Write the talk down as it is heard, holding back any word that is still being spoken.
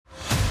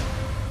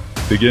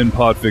Begin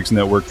Podfix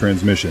Network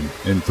transmission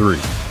in 3,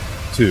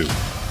 2,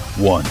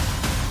 1.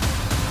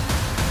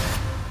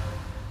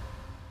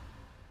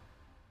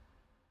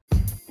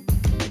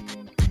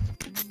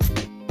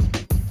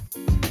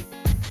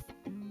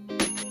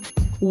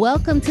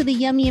 Welcome to the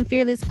Yummy and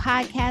Fearless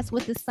podcast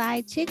with the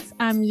side chicks.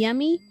 I'm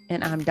Yummy.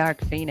 And I'm Dark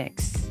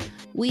Phoenix.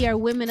 We are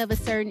women of a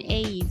certain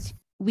age.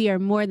 We are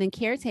more than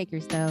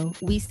caretakers, though.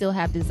 We still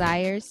have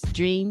desires,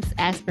 dreams,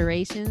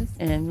 aspirations.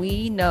 And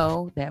we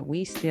know that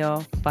we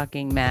still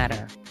fucking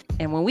matter.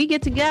 And when we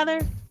get together,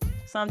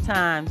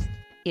 sometimes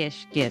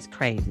ish gets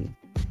crazy.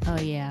 Oh,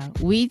 yeah.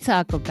 We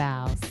talk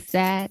about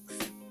sex,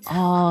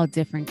 all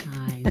different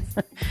kinds.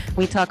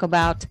 We talk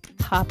about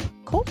pop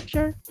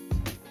culture.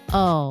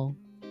 Oh,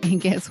 and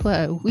guess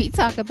what? We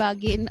talk about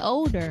getting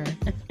older.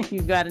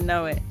 You got to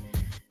know it.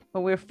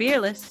 But we're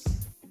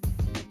fearless.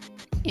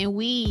 And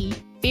we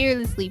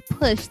fearlessly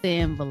push the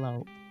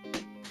envelope.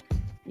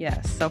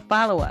 Yes. So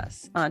follow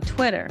us on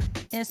Twitter,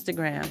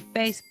 Instagram,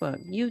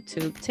 Facebook,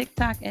 YouTube,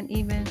 TikTok, and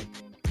even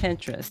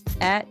Pinterest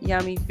at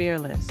Yummy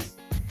Fearless.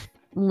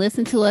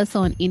 Listen to us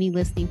on any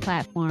listening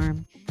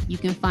platform. You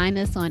can find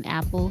us on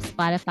Apple,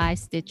 Spotify,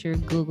 Stitcher,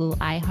 Google,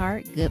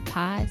 iHeart, Good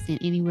Pods, and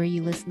anywhere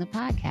you listen to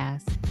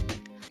podcasts.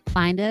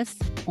 Find us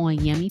on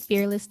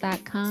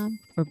yummyfearless.com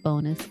for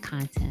bonus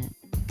content.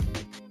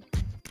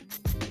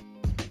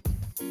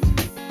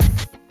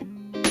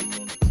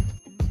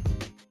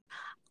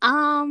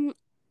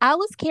 I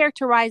was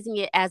characterizing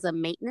it as a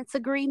maintenance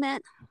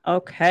agreement.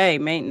 Okay,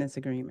 maintenance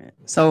agreement.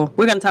 So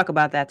we're going to talk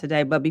about that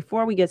today. But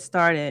before we get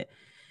started,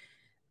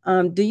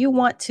 do you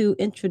want to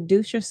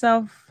introduce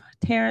yourself,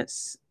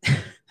 Terrence?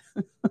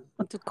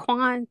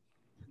 Daquan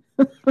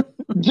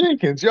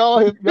Jenkins, y'all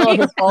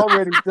have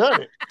already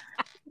done it.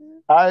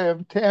 I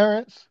am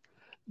Terrence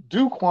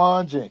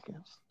Daquan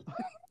Jenkins.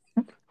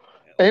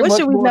 Ain't What much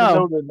should we more know? to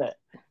know than that.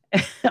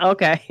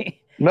 Okay.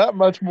 Not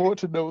much more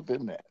to know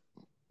than that.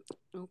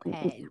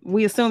 Okay.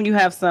 We assume you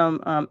have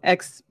some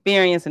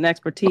experience and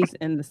expertise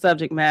in the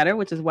subject matter,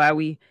 which is why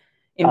we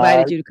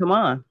invited you to come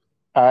on.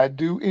 I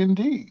do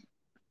indeed.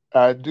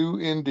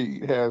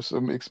 Have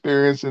some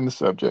experience in the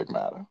subject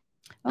matter.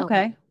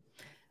 Okay.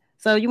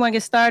 So you want to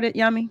get started,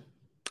 Yummy?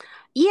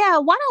 Yeah,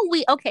 why don't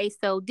we? Okay,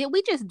 so did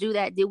we just do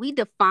that? Did we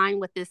define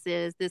what this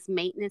is, this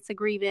maintenance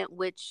agreement?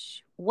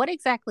 What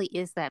exactly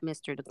is that,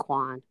 Mr.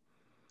 Daquan?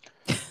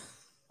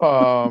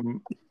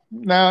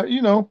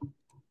 Now,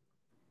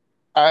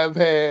 I've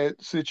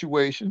had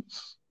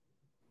situations,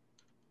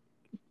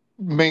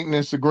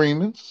 maintenance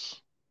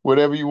agreements,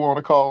 whatever you want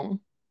to call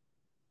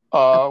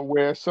them,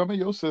 where some of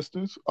your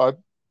sisters are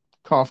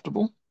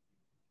comfortable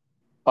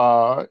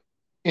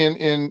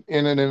in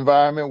an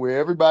environment where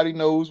everybody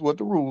knows what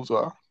the rules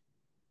are.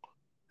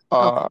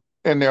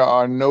 And there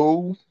are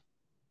no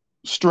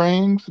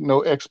strings,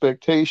 no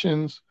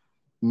expectations,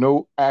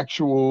 none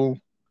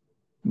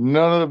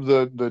of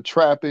the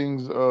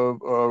trappings of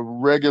a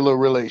regular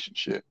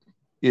relationship.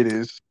 It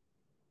is.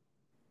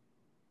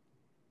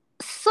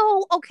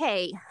 So,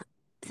 okay.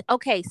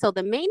 So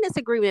the maintenance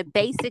agreement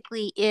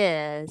basically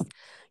is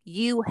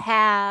you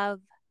have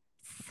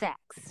sex,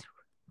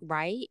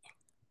 right?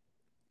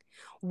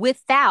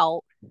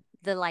 Without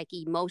the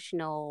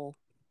emotional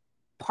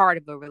part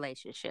of a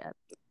relationship.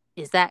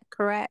 Is that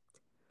correct?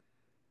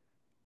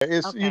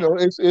 It's Okay.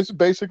 it's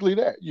basically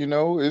that.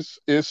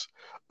 It's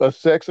a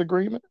sex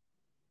agreement,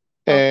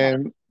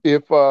 and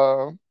if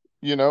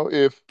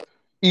if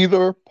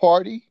either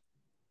party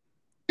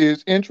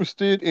is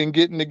interested in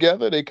getting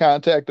together, they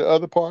contact the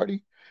other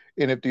party,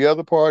 and if the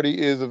other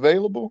party is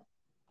available,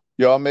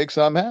 y'all make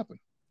something happen.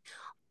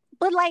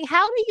 But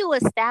how do you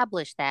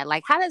establish that?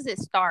 How does it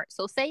start?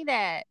 So say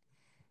that,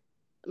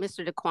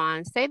 Mr.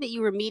 Daquan, say that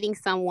you were meeting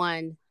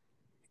someone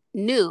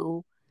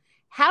new.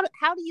 How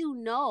do you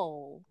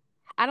know?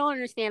 I don't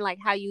understand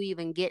how you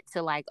even get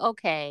to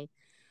okay,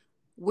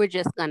 we're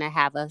just gonna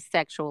have a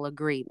sexual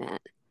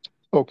agreement.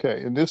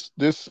 Okay, and this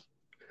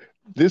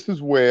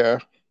is where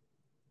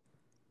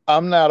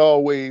I'm not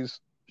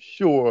always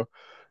sure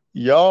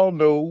y'all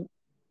know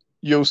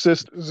your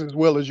sisters as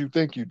well as you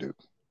think you do.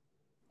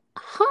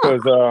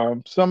 Because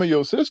some of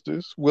your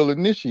sisters will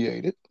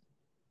initiate it.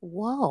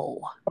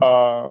 Whoa.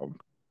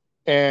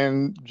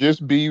 And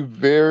just be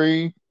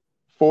very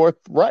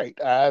forthright.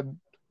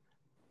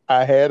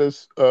 I had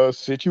a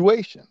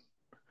situation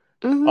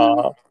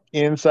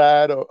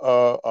inside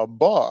a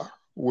bar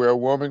where a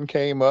woman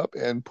came up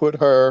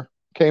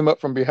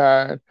from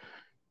behind,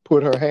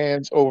 put her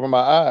hands over my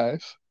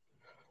eyes.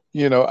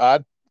 I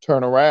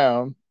turn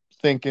around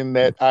thinking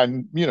that I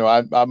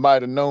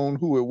might have known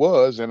who it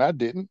was, and I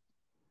didn't.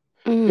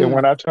 And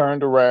when I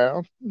turned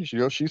around,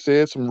 she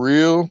said some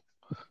real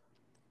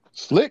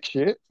slick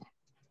shit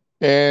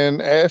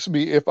and asked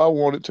me if I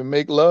wanted to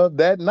make love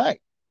that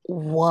night.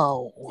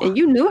 Whoa. And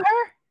you knew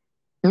her?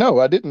 No,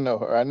 I didn't know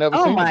her. I never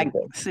seen her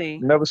before.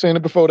 Never seen her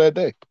before that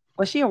day.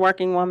 Was she a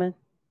working woman?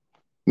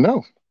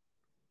 No.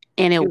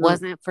 And it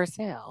wasn't for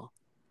sale?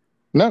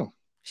 No.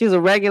 She was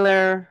a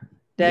regular,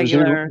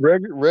 degular.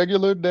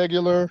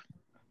 Regular,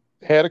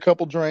 had a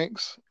couple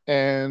drinks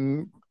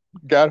and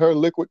got her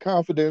liquid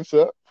confidence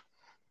up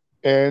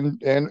and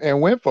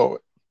went for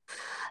it.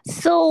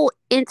 So,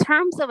 in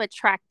terms of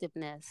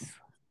attractiveness,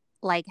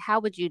 like, how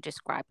would you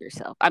describe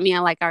yourself? I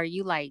mean, like, are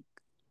you like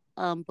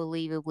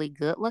unbelievably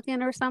good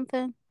looking or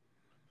something?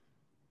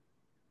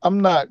 I'm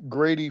not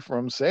Grady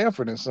from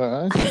Sanford and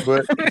Son,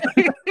 but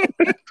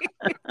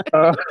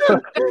uh,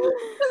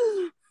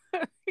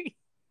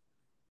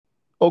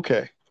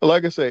 okay.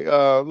 Like I say,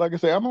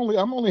 I'm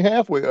only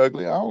halfway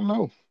ugly. I don't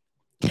know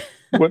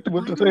what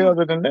to say Wow.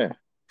 other than that.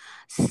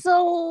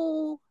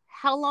 So,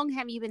 how long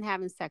have you been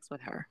having sex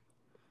with her?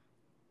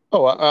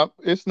 Oh,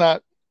 it's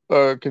not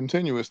a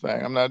continuous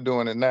thing. I'm not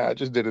doing it now. I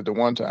just did it the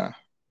one time.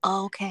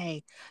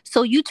 Okay.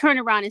 So you turned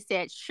around and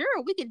said,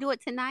 "Sure, we can do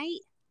it tonight."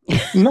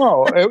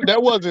 No,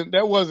 that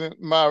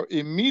wasn't my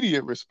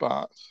immediate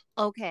response.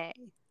 Okay.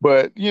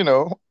 But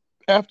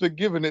after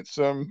giving it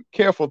some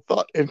careful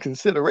thought and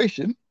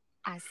consideration,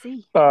 I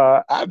see.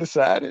 I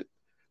decided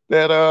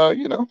that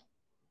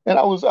and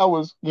I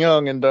was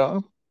young and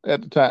dumb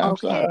at the time,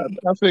 so Okay.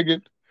 I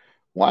figured,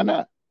 why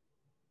not?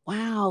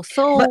 Wow. But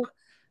So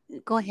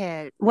go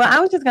ahead. well, I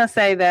was just gonna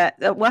say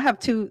that we'll have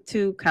two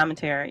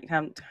comments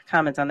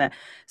on that.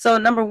 So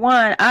number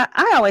one,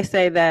 I always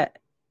say that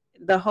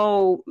the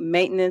whole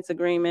maintenance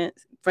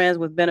agreement, friends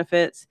with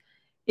benefits,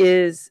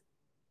 is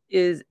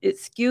it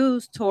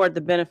skews toward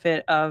the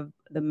benefit of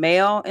the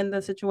male in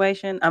the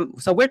situation.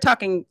 So we're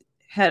talking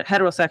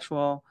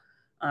heterosexual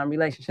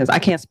relationships. I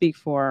can't speak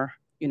for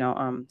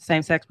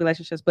same sex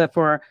relationships, but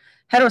for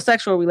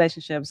heterosexual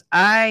relationships,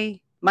 my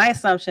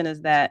assumption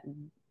is that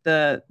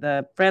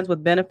the friends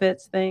with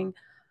benefits thing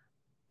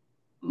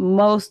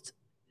most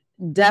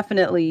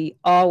definitely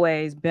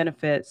always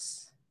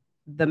benefits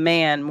the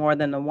man more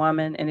than the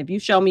woman. And if you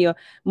show me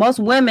most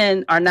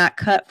women are not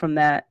cut from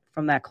that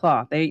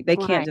cloth. They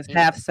can't just Right.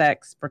 have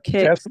sex for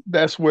That's kicks.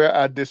 that's where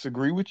I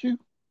disagree with you,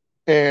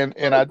 and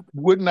I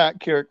would not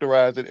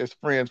characterize it as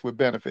friends with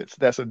benefits.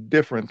 That's a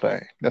different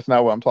thing. That's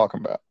not what I'm talking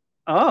about.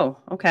 Oh,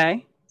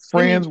 okay.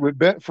 Give me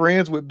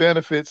Friends with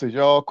benefits is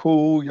y'all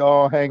cool,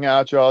 y'all hang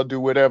out, y'all do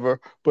whatever,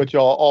 but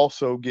y'all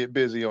also get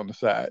busy on the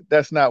side.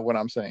 That's not what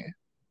I'm saying.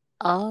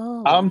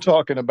 I'm Oh,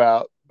 talking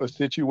about a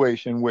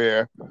situation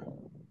where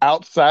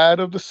outside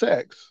of the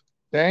sex,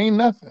 there ain't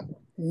nothing.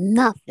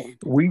 nothing.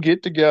 We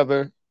get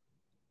together.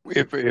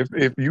 If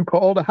you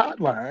call the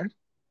hotline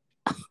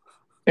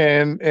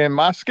and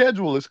my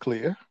schedule is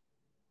clear,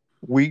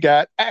 we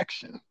got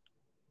action.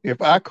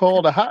 If I call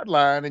Okay. the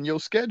hotline and your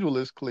schedule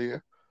is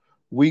clear,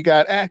 we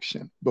got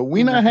action. But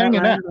we and the not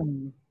hanging out. hotline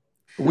bling.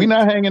 We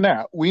not hanging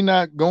out. We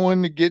not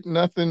going to get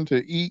nothing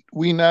to eat.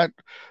 We not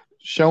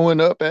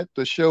showing up at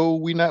the show.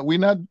 We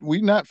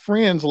not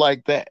friends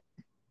like that.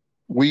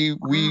 We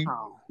we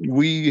Wow.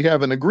 we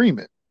have an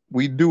agreement.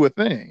 We do a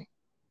thing.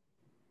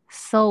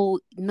 So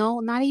no,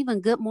 not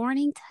even good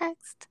morning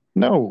text.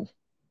 No,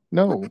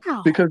 no,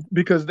 Wow.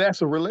 because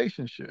that's a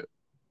relationship,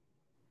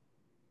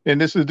 and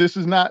this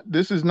is not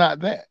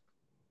that.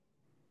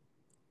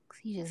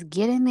 You just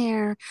get in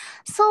there.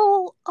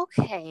 So,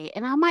 okay,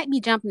 and I might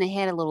be jumping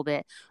ahead a little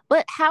bit,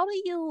 but how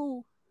do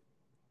you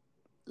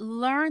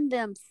learn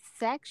them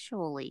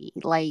sexually?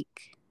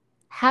 Like,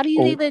 how do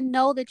you Oh, even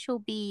know that you'll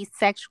be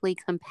sexually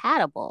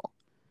compatible?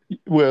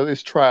 well,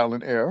 it's trial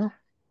and error.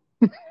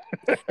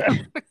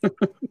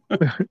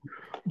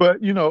 But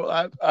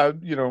I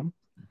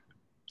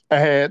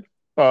had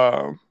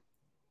uh,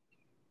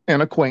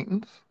 an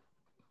acquaintance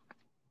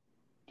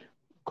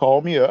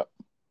call me up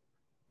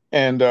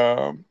and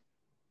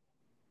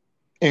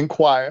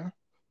inquire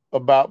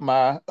about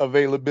my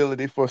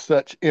availability for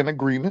such an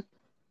agreement,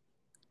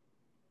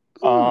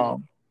 Hmm.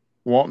 um,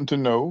 wanting to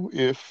know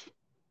if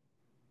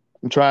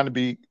I'm trying to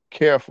be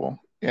careful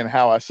in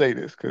how I say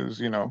this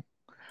because I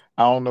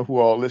don't know who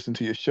all listen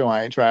to your show.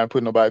 I ain't trying to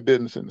put nobody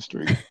business in the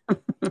street,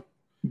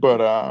 but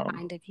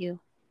Kind of you.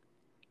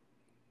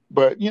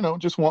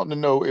 just wanting to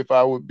know if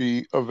I would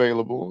be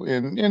available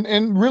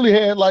and really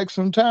had like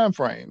some time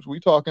frames. We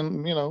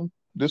talking,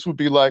 this would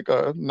be like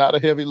not a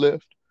heavy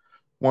lift,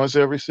 once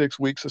every 6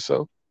 weeks or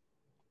so.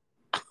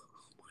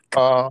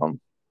 Um,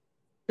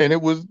 and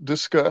it was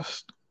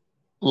discussed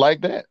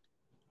like that.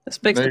 Let's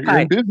fix the In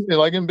pipe. business,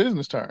 like in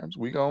business terms,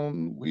 we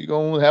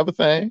gonna have a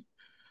thing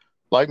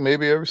like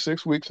maybe every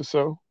 6 weeks or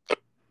so.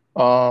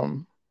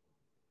 Um,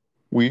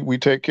 we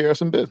take care of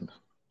some business.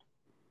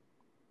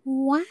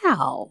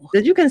 Wow.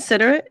 Did you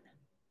consider it?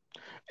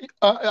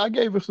 I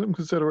gave it some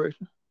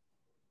consideration.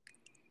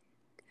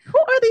 Who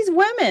are these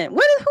women?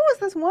 Who is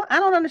this one? I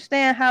don't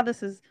understand how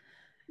this is.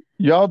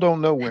 Y'all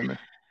don't know women.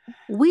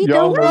 We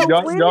Y'all don't know know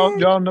y'all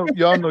women.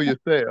 y'all know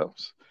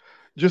yourselves.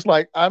 Just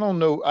like I don't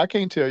know, I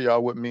can't tell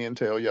y'all what men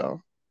tell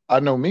y'all. I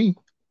know me.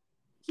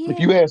 If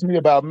you Yeah. ask me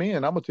about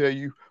men, I'm gonna tell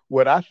you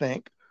what I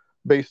think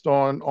based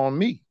on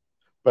me.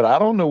 But I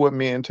don't know what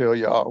men tell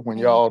y'all when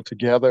Right. y'all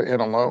together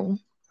and alone.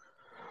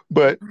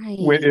 But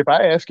Right. if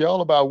I ask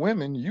y'all about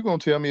women, you gonna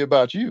tell me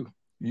about you.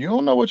 You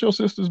don't know what your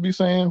sisters be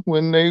saying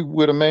when they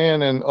with a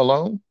man and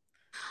alone.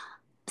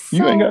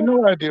 You ain't got So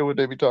no idea what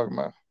they be talking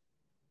about.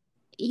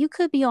 you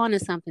could be onto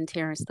something,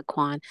 Terrence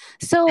Daquan.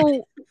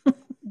 So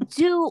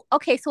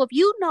Okay, so if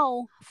you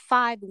know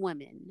 5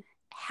 women,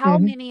 how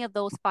Mhm. many of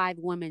those 5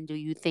 women do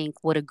you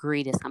think would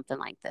agree to something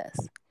like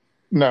this?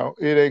 No,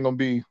 it ain't gonna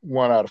be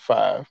 1 out of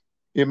 5.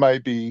 It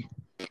might be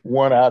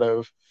 1 out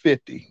of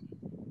 50.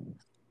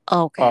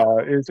 Okay.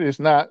 It's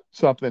not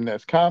something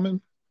that's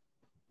common,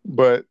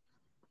 but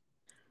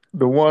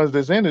the ones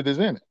that's in it is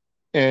in it,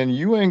 and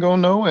you ain't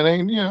gonna know, and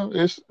ain't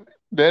it's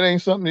that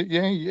ain't something that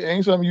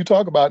ain't something you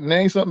talk about, and it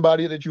ain't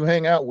somebody that you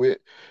hang out with.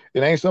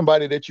 It ain't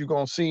somebody that you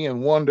gonna see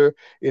and wonder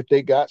if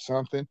they got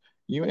something.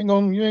 You ain't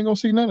gonna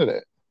see none of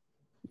that.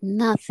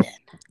 Nothing.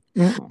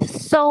 Mm-mm.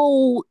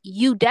 So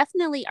you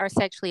definitely are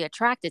sexually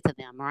attracted to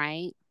them,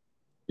 right?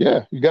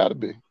 Yeah, you got to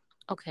be.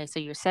 Okay, so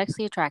you're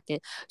sexually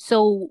attracted.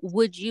 So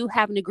would you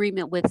have an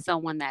agreement with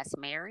someone that's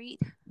married?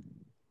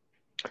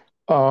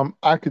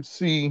 I could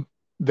see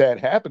that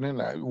happening.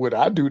 Would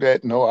I do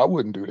that? No, I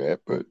wouldn't do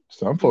that, but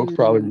some folks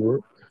probably Mm,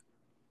 would.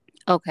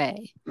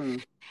 okay.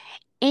 Mm.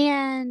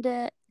 And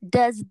how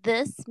does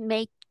this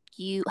make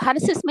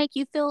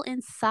you feel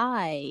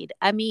inside?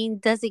 I mean, uh,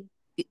 does it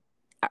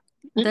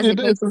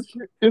make,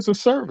 It's a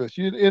service.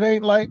 It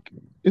ain't like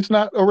it's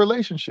not a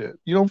relationship.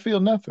 You don't feel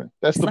nothing.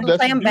 It's like That's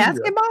the playing beauty of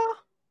it. basketball.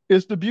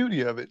 It's the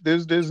beauty of it.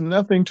 There's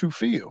nothing to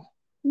feel.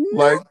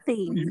 Like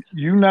nothing?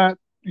 you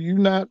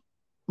not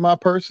my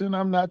person.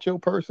 I'm not your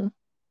person.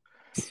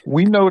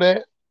 We know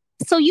that.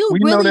 So you We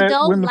know really that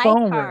don't when the like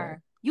phone rings.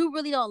 her. You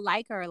really don't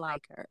like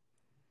her.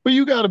 But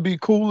you got to be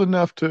cool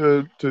enough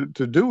to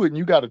do it, and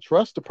you got to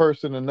trust the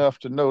person enough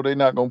to know they're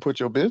not gonna put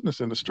your business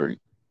in the street.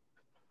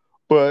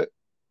 But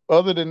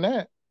other than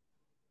that,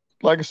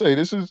 like I say,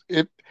 this is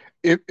if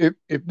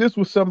this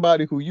was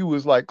somebody who you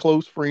was like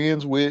close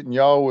friends with and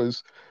y'all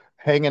was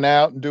hanging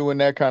out and doing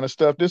that kind of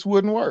stuff, this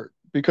wouldn't work.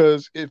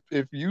 Because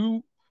if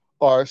you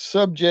are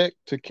subject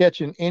to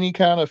catching any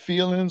kind of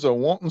feelings or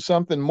wanting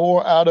something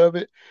more out of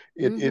it,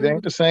 it Hmm.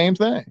 ain't the same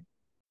thing.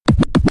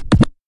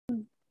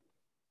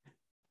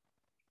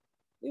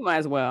 We might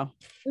as well.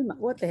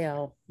 What the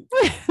hell?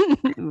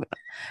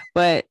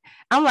 But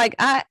I'm like,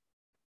 I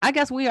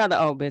guess we are the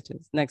old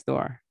bitches next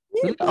door.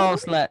 We the old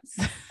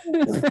sluts.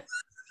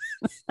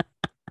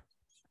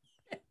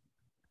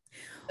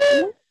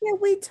 When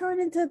did we turn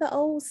into the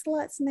old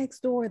sluts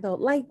next door though?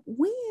 Like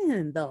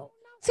when though?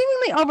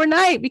 Seemingly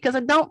overnight, because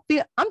I'm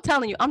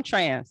telling you, I'm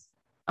trans.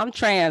 I'm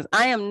trans.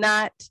 I am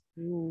not,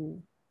 Ooh.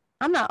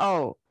 I'm not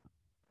old.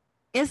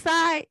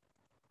 Inside,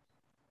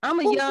 I'm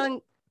a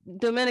young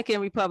Dominican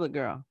Republic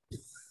girl.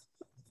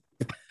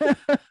 But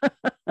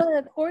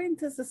according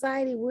to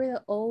society, we're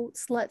the old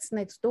sluts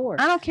next door.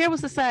 I don't care what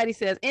society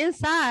says.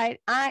 Inside,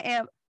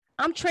 I'm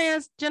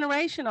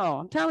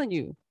transgenerational. I'm telling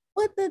you.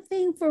 But the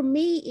thing for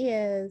me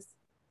is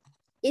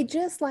it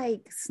just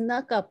like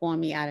snuck up on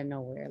me out of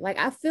nowhere. Like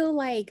I feel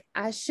like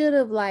I should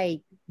have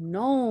like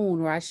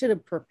known or I should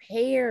have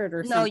prepared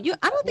or No, something.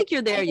 I don't think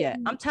you're there yet.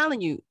 I'm telling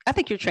you. I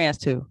think you're trans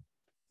too.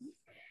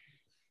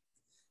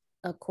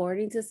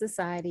 According to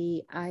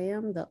society, I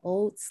am the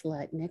old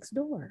slut next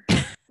door.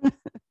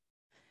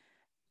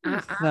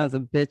 Sons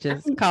of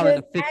bitches. Call it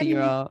a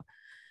 50-year-old.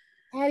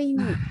 Hattie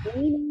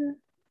Weiner,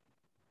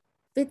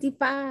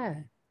 55.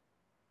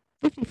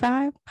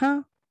 55,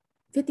 huh?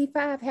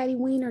 55, Hattie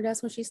Weiner.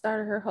 That's when she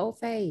started her whole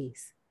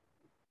phase.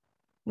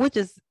 Which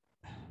is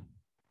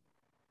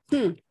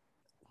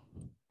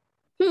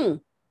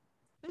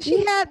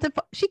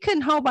she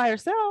couldn't hold by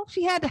herself.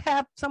 She had to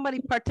have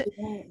somebody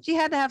she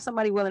had to have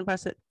somebody willing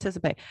to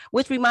participate.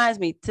 Which reminds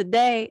me,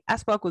 today I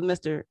spoke with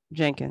Mr.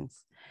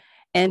 Jenkins,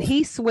 and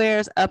he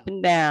swears up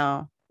and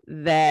down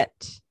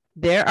that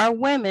there are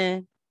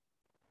women.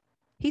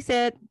 He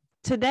said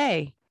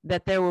today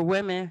that there were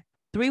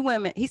 3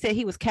 women. He said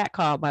he was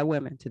catcalled by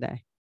women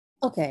today.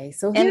 Okay,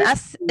 so and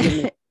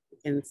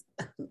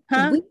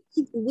huh?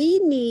 we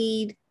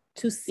need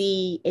to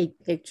see a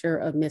picture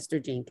of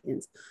Mr.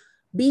 Jenkins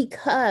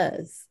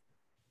because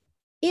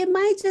it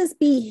might just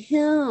be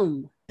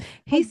him.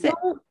 He said,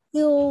 "Don't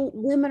feel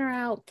women are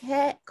out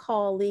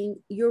catcalling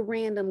your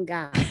random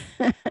guy."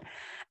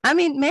 I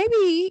mean,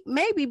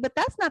 maybe, but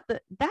that's not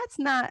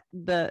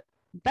the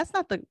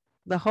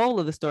whole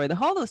of the story. The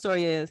whole of the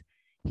story is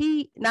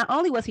he not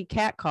only was he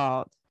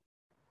catcalled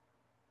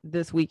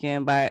this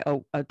weekend by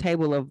a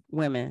table of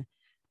women,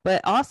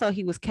 but also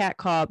he was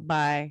catcalled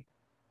by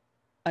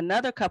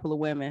another couple of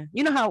women.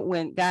 You know how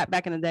when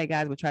back in the day,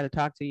 guys would try to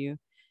talk to you,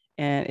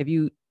 and if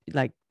you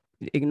like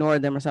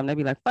ignored them or something,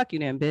 they'd be like, "Fuck you,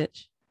 then,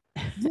 bitch."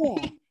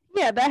 Yeah,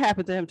 yeah, that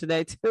happened to him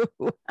today too.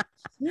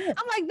 yeah.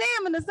 I'm like,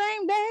 damn, in the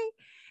same day.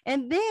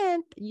 And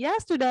then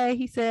yesterday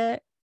he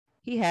said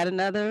he had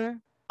another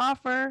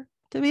offer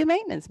to be a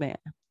maintenance man.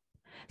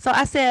 So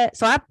I said,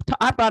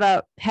 I brought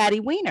up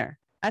Hattie Weiner.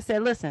 I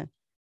said, listen,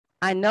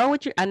 I know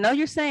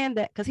you're saying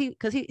that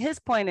because his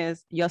point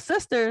is your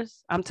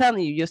sisters. I'm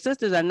telling you, your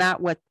sisters are not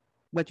what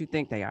you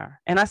think they are.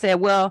 And I said,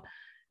 well,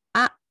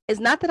 it's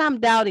not that I'm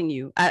doubting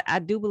you. I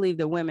do believe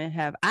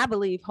that I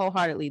believe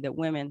wholeheartedly that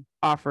women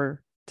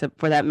offer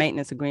for that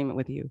maintenance agreement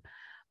with you.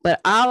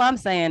 But all I'm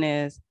saying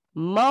is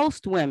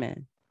most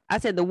women, I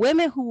said the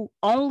women who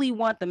only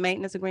want the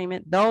maintenance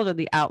agreement, those are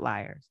the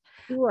outliers.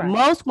 Right.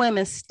 Most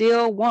women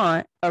still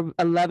want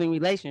a loving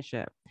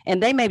relationship.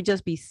 And they may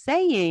just be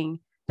saying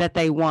that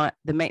they want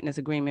the maintenance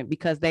agreement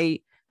because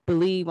they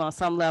believe on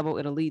some level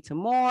it'll lead to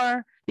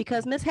more.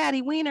 Because Miss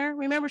Hattie Weiner,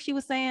 remember she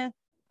was saying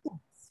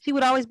she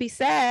would always be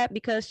sad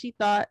because she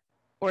thought,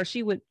 or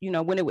she would,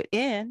 when it would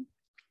end,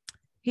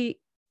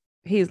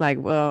 he's like,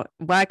 well,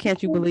 why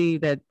can't you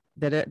believe that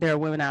there are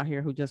women out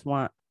here who just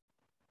want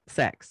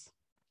sex?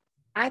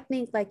 I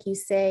think, like you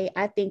say,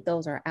 I think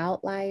those are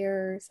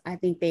outliers. I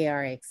think they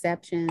are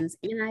exceptions.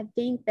 And I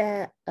think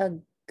that a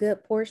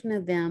good portion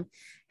of them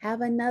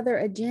have another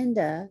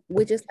agenda,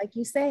 which is, like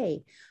you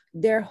say,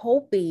 they're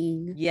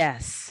hoping,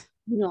 yes,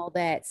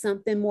 that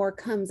something more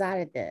comes out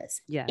of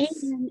this. Yes.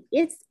 And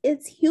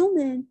it's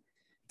human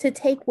to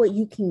take what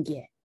you can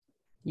get.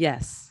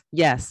 Yes.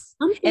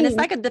 And it's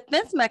like a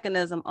defense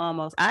mechanism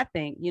almost, I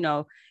think,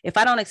 if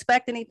I don't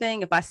expect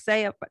anything, if I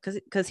say it,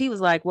 because he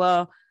was like,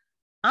 well,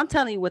 I'm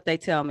telling you what they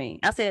tell me.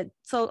 I said,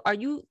 so are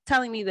you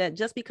telling me that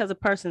just because a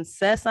person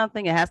says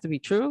something, it has to be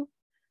true?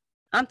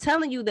 I'm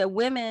telling you that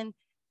women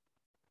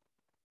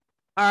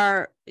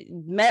are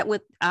met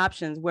with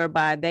options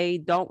whereby they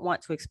don't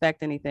want to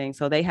expect anything.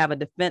 So they have a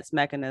defense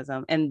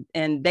mechanism and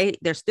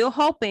they're still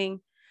hoping,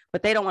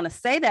 but they don't want to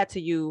say that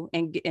to you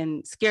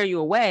and scare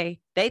you away.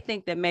 They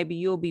think that maybe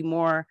you'll be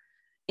more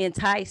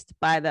enticed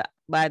by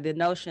the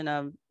notion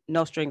of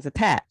no strings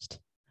attached,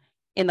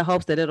 in the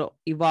hopes that it'll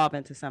evolve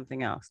into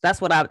something else.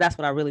 That's what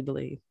I really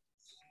believe.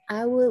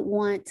 I would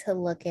want to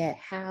look at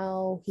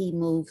how he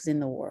moves in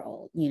the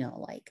world,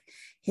 like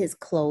his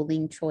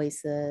clothing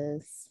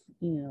choices,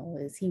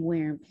 is he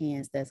wearing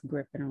pants that's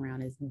gripping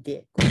around his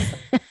dick? I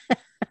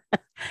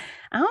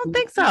don't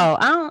think so.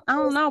 I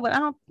don't know, but I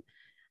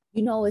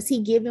don't. Is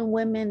he giving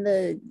women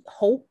the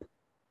hope,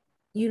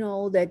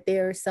 that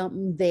there's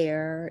something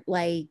there?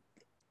 Like,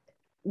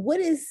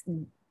 what's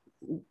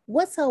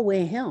up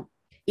with him?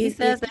 He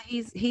says that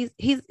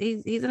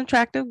he's an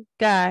attractive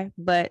guy,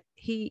 but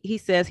he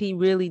says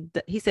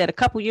he said a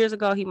couple years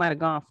ago he might have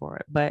gone for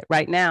it, but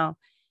right now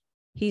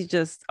he's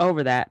just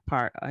over that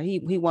part.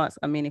 He wants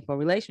a meaningful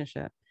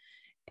relationship,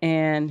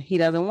 and he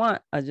doesn't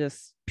want a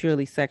just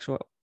purely sexual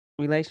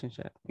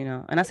relationship,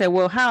 And I said,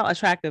 well, how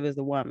attractive is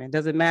the woman?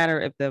 Does it matter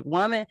if the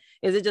woman,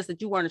 is it just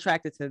that you weren't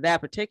attracted to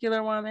that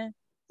particular woman?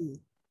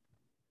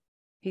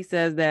 He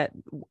says that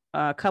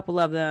a couple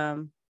of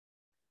them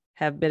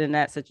have been in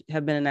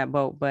that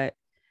boat, but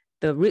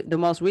the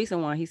most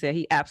recent one, he said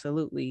he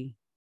absolutely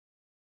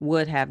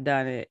would have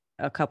done it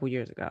a couple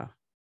years ago,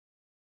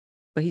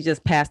 but he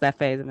just passed that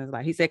phase in his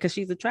life. He said because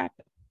she's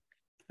attractive,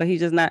 but he's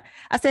just not.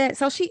 I said,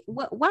 so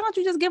why don't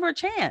you just give her a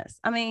chance?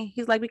 I mean,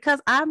 he's like, because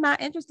I'm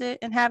not interested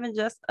in having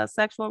just a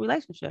sexual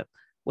relationship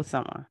with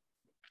someone.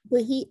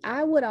 But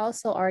I would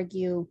also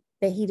argue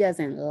that he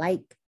doesn't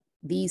like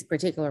these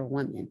particular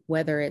women,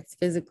 whether it's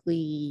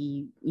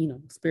physically,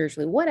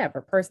 spiritually,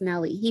 whatever,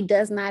 personality. He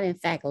does not, in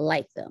fact,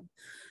 like them.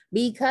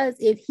 Because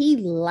if he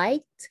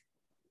liked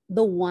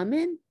the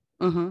woman,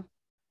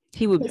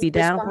 he would be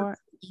down for it.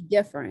 Be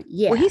different.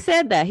 Yeah. Well, he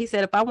said that. He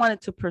said, if I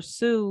wanted to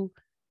pursue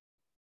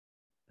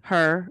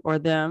her or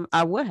them,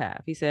 I would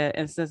have. He said,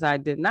 and since I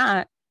did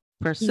not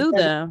pursue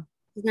them,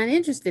 he's not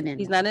interested in.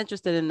 He's not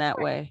interested in that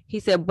way. He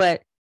said,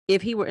 but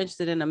if he were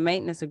interested in a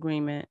maintenance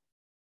agreement,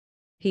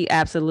 he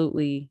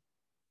absolutely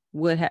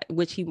would have,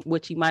 which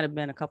he might have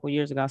been a couple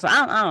years ago. So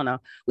I don't know.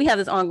 We have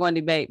this ongoing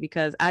debate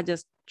because I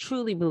just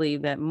truly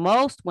believe that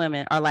most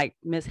women are like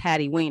Miss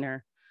Hattie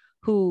Weiner,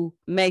 who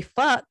may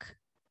fuck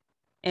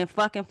and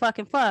fuck,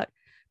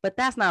 but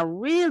that's not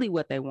really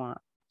what they want.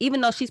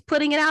 Even though she's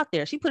putting it out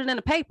there, she put it in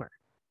the paper.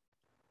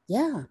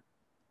 Yeah.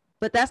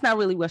 But that's not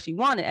really what she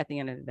wanted at the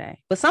end of the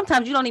day. But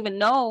sometimes you don't even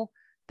know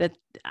that.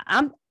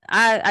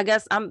 I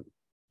guess I'm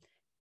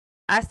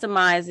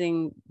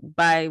estimizing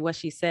by what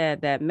she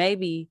said that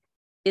maybe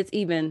it's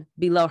even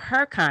below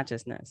her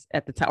consciousness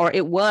at the time, or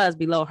it was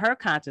below her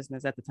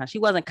consciousness at the time. She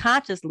wasn't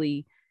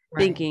consciously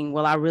thinking,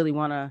 well, I really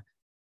want a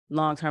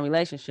long-term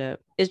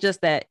relationship. It's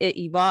just that it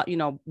evolved,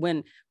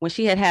 when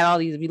she had all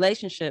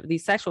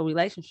these sexual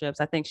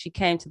relationships, I think she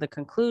came to the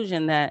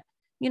conclusion that,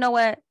 you know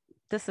what,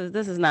 this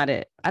is not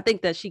it. I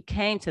think that she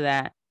came to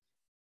that,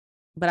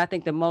 but I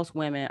think that most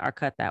women are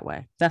cut that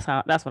way. That's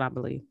what I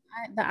believe.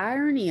 The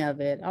irony of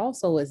it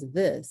also is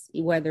this,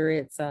 whether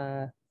it's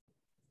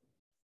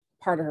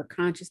part of her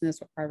consciousness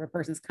or part of a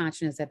person's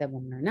consciousness at that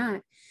woman or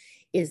not,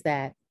 is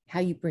that how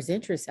you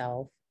present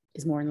yourself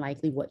is more than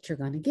likely what you're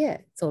going to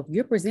get. So if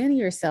you're presenting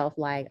yourself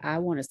like, I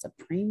want a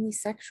supremely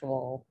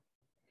sexual,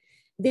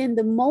 then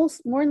more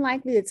than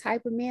likely the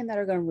type of men that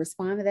are going to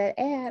respond to that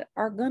ad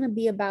are going to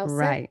be about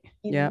sex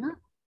and not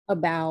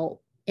about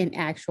an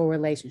actual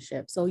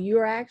relationship. So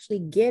you're actually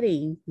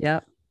getting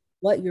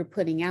what you're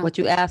putting out, what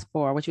you asked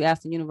for, what you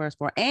asked the universe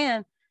for.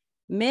 And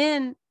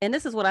men, and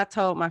this is what I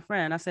told my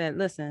friend, I said,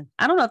 listen,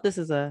 I don't know if this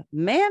is a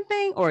man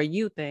thing or a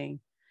you thing,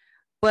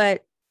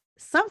 but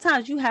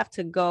sometimes you have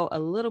to go a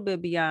little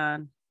bit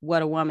beyond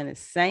what a woman is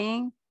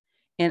saying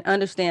and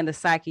understand the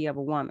psyche of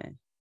a woman.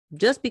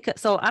 Just because,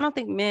 so I don't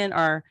think men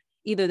are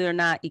either they're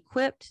not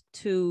equipped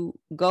to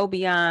go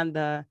beyond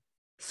the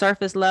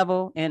surface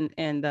level and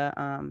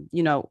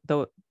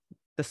the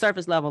the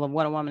surface level of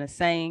what a woman is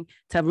saying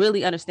to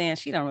really understand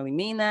she don't really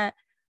mean that,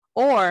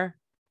 or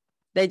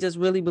they just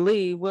really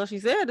believe, well, she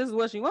said this is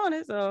what she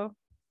wanted, so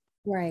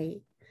right.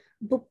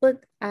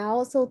 But I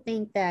also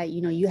think that,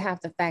 you know, you have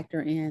to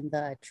factor in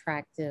the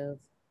attractive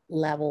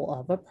level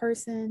of a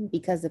person,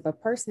 because if a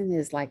person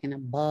is like an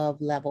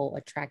above level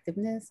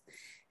attractiveness,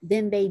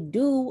 then they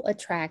do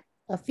attract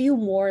a few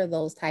more of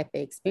those type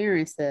of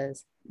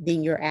experiences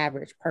than your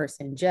average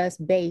person,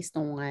 just based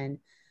on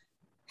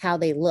how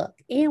they look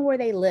and where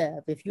they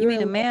live. If you you're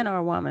mean a man or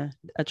a woman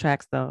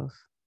attracts those?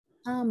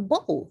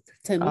 Both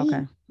to me.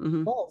 Okay.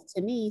 Mm-hmm. Both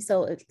to me.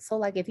 So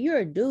like if you're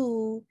a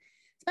dude,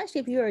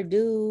 especially if you're a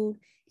dude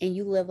and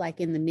you live like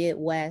in the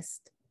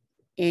Midwest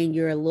and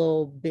you're a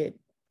little bit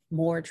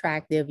more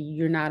attractive,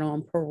 you're not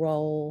on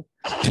parole.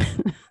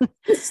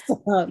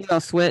 You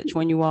don't switch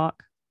when you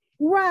walk.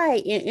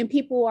 Right. And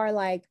people are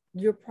like,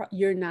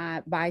 you're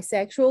not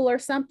bisexual or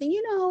something,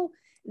 you know,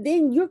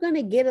 then you're going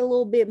to get a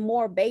little bit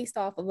more based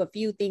off of a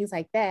few things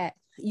like that.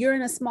 You're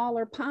in a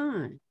smaller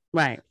pond.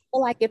 Right.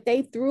 Well, like if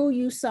they threw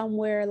you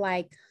somewhere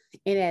like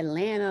in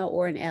Atlanta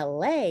or in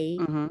LA,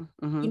 you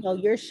know,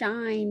 your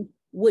shine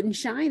wouldn't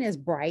shine as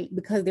bright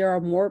because there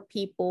are more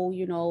people,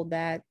 you know,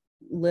 that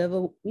live,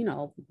 you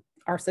know,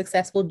 are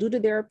successful due to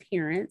their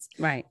appearance.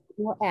 Right.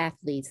 More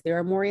athletes, there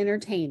are more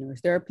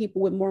entertainers, there are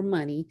people with more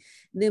money.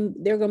 Then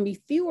there are going to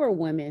be fewer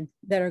women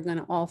that are going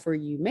to offer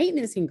you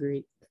maintenance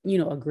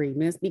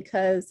agreements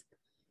because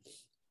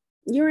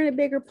you're in a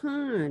bigger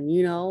pond,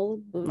 you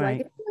know. Right.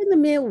 Like if you're in the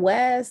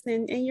Midwest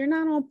and you're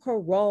not on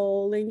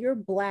parole and you're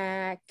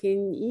Black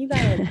and you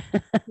gotta,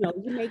 you know,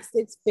 you make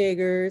six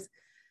figures.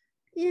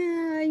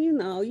 Yeah, you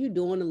know, you're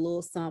doing a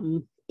little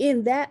something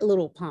in that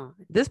little pond.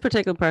 This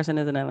particular person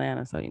is in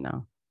Atlanta, so you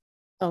know.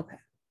 Okay.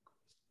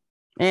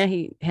 And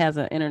he has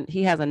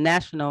a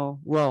national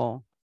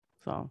role,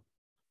 so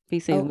he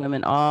sees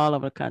women all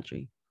over the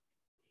country,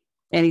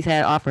 and he's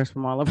had offers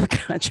from all over the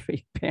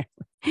country.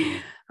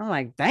 Apparently, I'm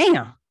like,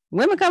 damn,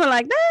 women coming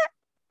like that.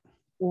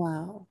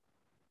 Wow.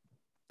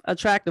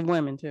 Attractive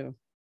women too.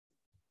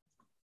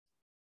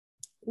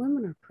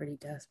 Women are pretty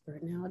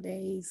desperate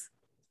nowadays.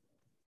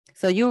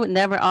 So you would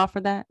never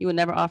offer that? You would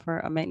never offer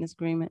a maintenance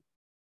agreement?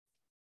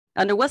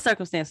 Under what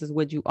circumstances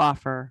would you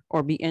offer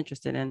or be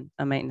interested in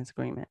a maintenance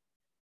agreement?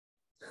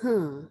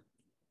 I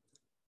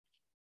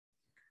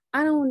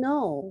don't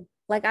know.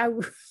 Like I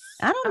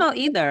don't know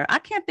either. I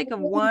can't think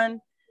of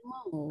one.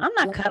 I'm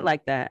not cut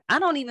like that. I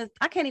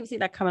can't even see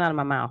that coming out of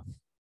my mouth.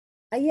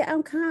 Yeah,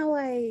 I'm kind of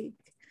like,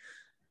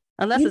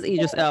 unless it's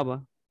Idris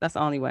Elba. That's the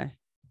only way.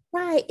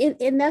 Right.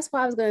 And that's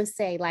why I was going to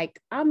say, like,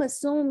 I'm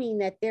assuming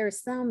that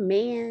there's some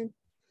man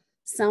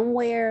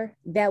somewhere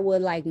that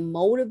would like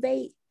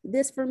motivate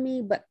this for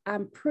me, but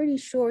I'm pretty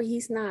sure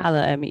he's not.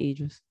 Holla at me,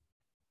 Idris.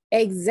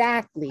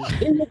 Exactly.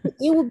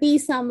 It would be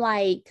some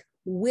like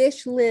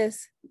wish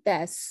list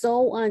that's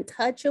so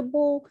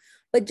untouchable,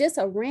 but just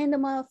a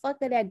random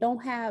motherfucker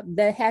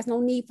that has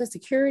no need for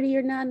security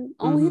or nothing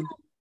on him.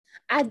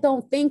 I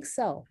don't think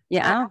so.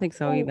 Yeah, I don't think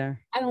so either.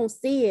 I don't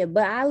see it,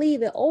 but I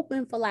leave it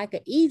open for like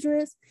an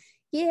Idris.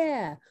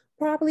 Yeah,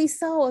 probably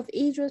so. If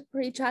Idris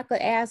Pretty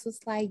Chocolate Ass was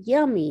like,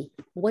 yummy,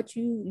 what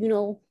you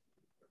know,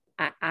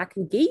 I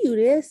can give you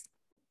this.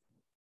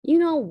 You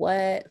know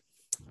what?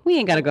 We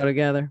ain't got to go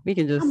together. We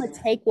can just. I'm going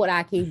to take what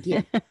I can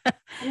get.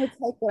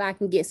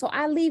 So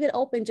I leave it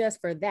open just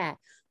for that.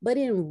 But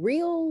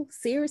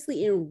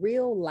seriously, in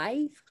real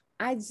life,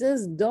 I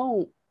just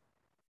don't.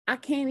 I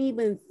can't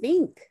even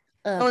think.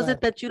 So is it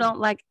that you don't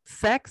like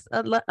sex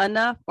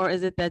enough, or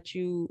is it that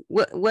you?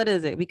 What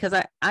is it? Because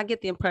I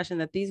get the impression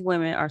that these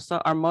women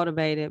are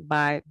motivated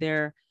by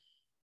their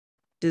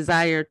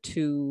desire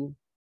to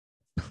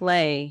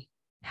play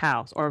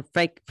house or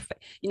fake,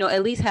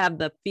 at least have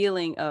the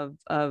feeling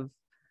of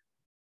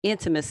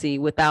intimacy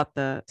without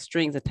the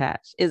strings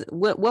attached.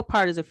 What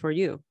part is it for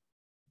you?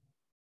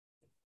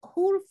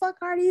 Who the fuck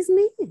are these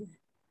men?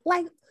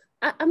 Like,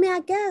 I mean, I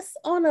guess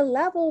on a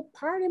level,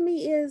 part of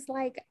me is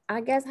like,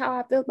 I guess how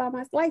I feel about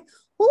myself. Like,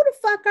 who the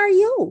fuck are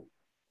you?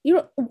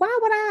 Why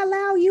would I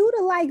allow you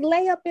to like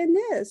lay up in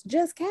this?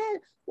 Just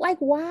can't. Like,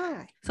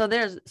 why?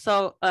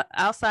 So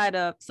outside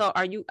of, so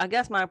are you? I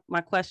guess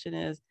my question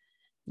is,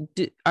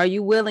 are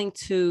you willing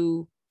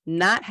to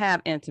not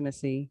have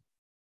intimacy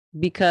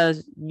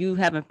because you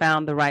haven't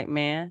found the right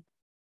man?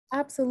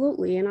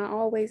 Absolutely, and I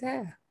always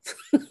have.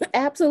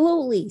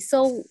 Absolutely.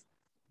 So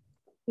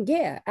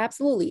yeah,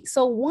 absolutely.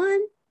 So one,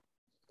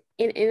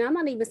 and I'm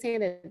not even saying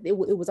that it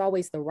was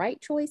always the right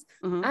choice.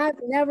 I've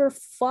never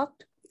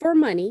fucked for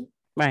money.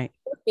 Right.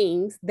 For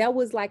things. That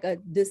was like a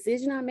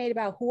decision I made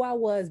about who I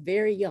was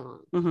very young,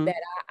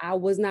 that I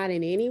was not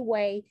in any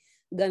way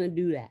gonna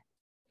do that.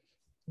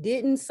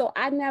 So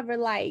I never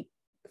like,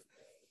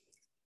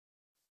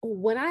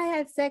 when I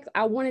had sex,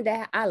 I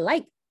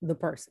liked the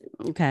person.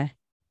 Okay.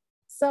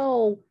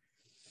 So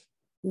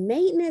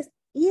maintenance,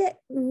 yeah,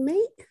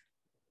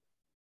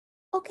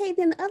 okay,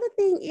 then the other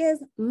thing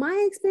is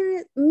my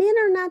experience, men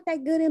are not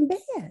that good in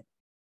bed.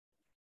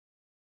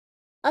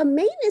 A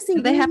maintenance Do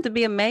agreement. they have to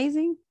be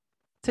amazing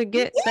to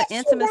get the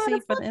intimacy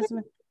for the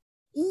intimate?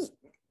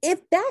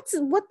 If that's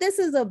what this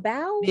is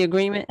about, The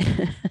agreement.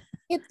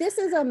 if this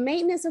is a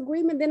maintenance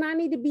agreement, then I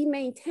need to be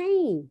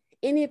maintained.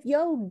 And if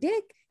your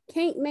dick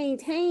can't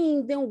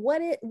maintain, then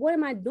what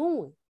am I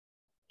doing?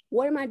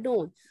 What am I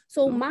doing?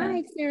 So my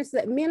experience is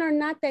that men are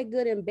not that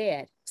good in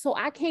bed. So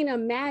I can't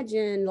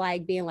imagine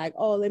like being like,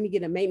 oh, let me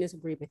get a maintenance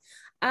agreement.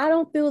 I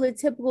don't feel the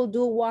typical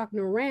dude walking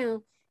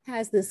around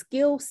has the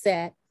skill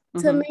set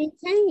to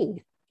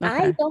maintain.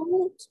 I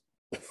don't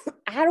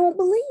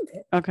believe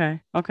it.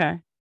 Okay.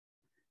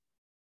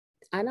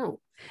 I don't.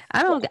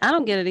 I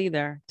don't get it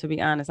either, to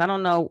be honest. I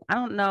don't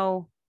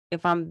know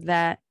if I'm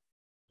that,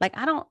 like,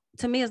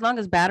 to me, as long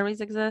as batteries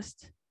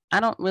exist, I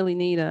don't really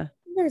need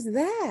there's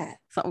that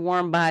some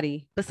warm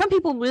body. But some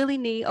people really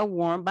need a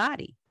warm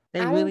body.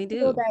 They really do. I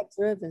don't feel that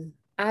driven.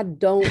 I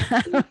don't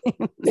feel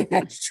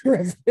that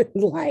driven.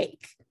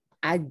 Like,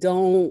 I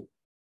don't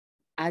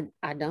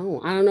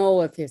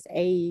know if it's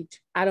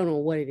age. I don't know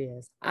what it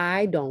is.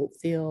 I don't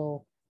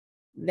feel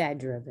that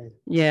driven.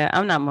 Yeah,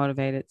 I'm not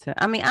motivated to.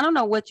 I mean, I don't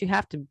know what you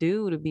have to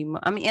do to be.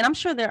 I mean, and I'm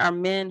sure there are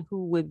men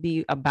who would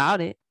be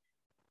about it.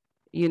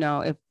 You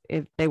know,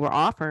 if they were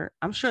offered,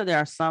 I'm sure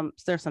there's some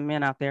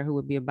men out there who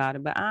would be about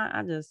it. But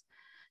it's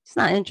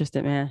not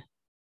interested, man.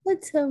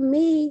 But to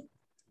me,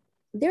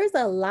 there's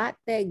a lot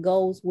that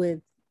goes with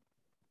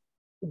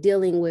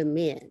dealing with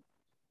men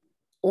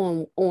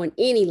on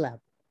any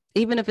level,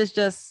 even if it's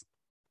just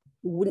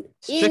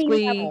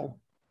strictly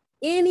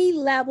any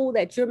level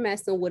that you're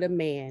messing with a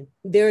man.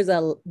 There's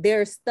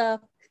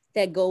stuff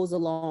that goes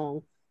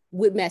along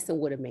with messing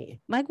with a man.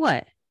 Like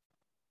what?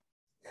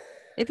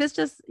 If it's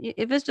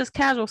just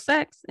casual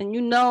sex, and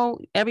you know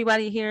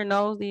everybody here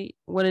knows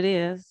what it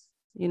is,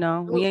 you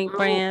know, we ain't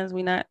friends,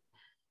 we not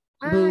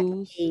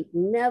booze. I ain't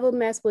never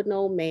mess with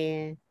no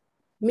man.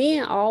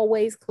 Men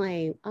always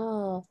claim,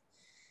 oh,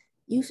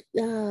 you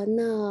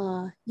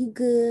nah, you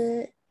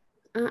good.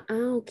 I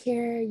don't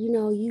care. You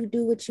know, you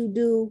do what you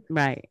do.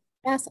 Right.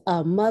 That's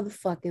a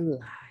motherfucking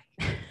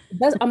lie.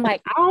 I'm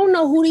like, I don't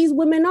know who these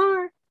women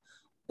are,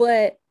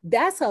 but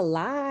that's a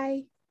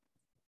lie.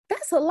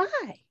 That's a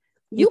lie.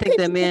 You think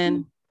that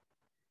men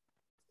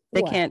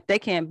they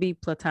can't be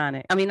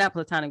platonic. I mean, not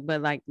platonic,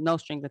 but like no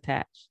strings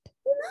attached.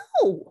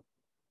 No.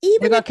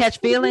 They're gonna catch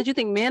feelings. You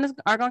think men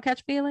are gonna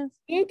catch feelings?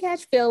 Men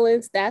catch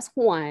feelings. That's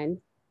one.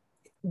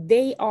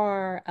 They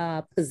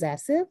are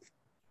possessive.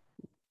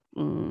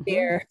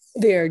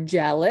 They're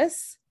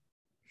jealous.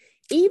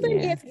 Even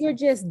if you're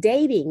just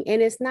dating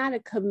and it's not a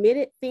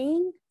committed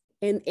thing,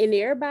 and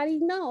everybody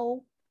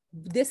know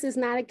this is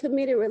not a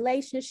committed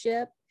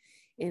relationship,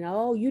 and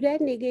oh, you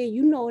that nigga,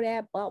 you know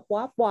that, wop,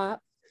 wop,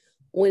 wop.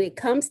 When it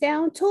comes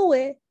down to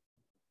it,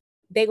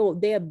 they'll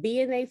be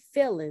in their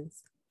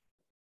feelings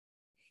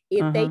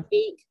if they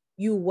think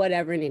you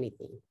whatever and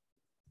anything.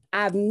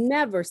 I've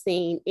never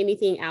seen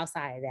anything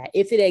outside of that.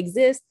 If it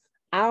exists,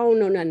 I don't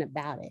know nothing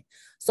about it.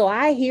 So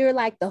I hear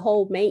like the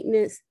whole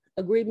maintenance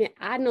agreement.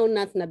 I know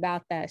nothing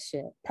about that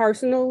shit.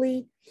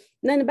 Personally,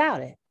 nothing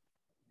about it.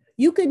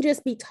 You can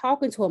just be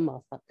talking to a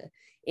motherfucker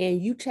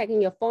and you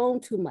checking your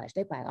phone too much.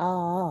 They like,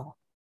 oh,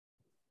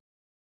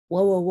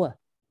 what?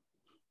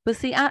 But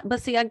see,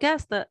 I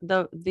guess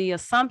the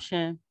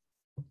assumption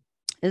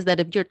is that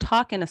if you're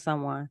talking to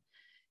someone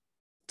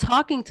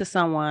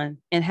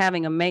and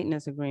having a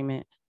maintenance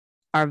agreement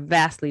are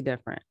vastly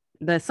different.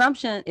 The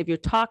assumption, if you're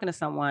talking to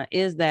someone,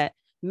 is that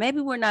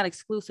maybe we're not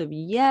exclusive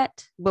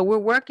yet, but we're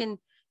working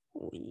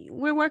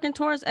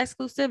towards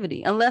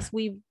exclusivity unless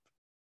we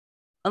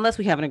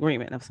have an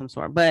agreement of some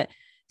sort. But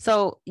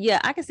so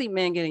yeah, I can see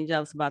men getting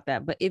jealous about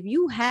that. But if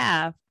you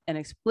have an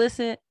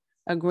explicit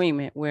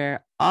agreement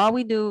where all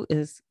we do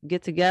is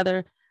get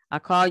together, I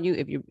call you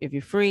if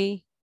you're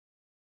free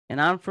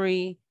and I'm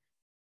free,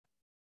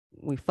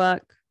 we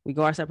fuck, we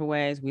go our separate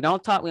ways, we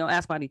don't talk, we don't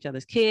ask about each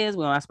other's kids,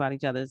 we don't ask about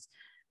each other's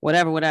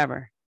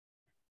whatever.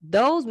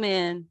 Those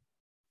men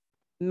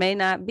may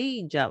not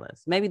be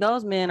jealous. Maybe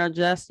those men are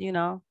just, you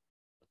know,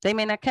 they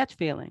may not catch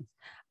feelings.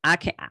 I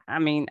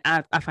find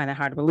that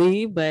hard to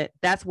believe, but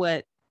that's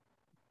what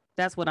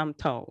I'm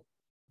told.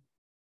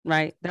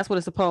 Right? That's what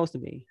it's supposed to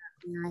be.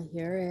 I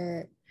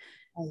hear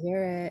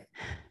it.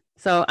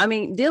 So, I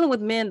mean, dealing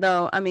with men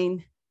though, I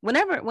mean,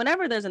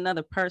 whenever there's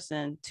another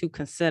person to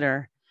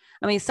consider,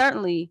 I mean,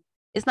 certainly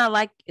it's not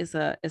like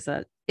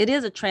it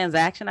is a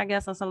transaction, I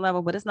guess, on some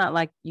level, but it's not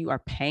like you are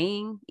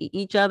paying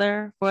each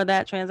other for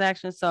that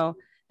transaction. So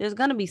there's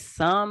going to be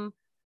some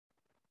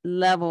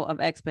level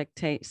of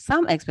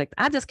expectation,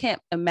 I just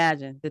can't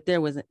imagine that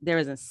there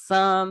isn't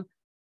some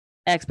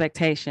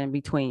expectation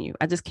between you.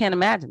 I just can't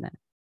imagine that.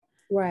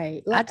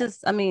 Right.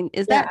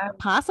 Is that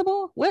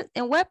possible?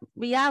 In what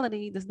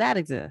reality does that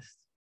exist?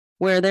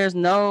 Where there's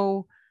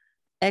no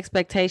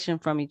expectation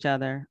from each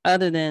other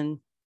other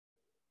than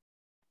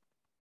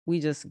we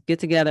just get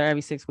together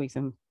every 6 weeks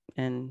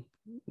and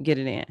get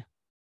it in.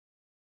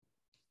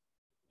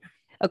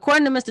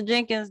 According to Mr.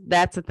 Jenkins,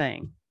 that's a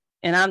thing.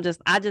 And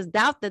I just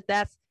doubt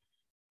that's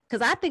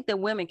because I think that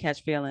women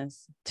catch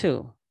feelings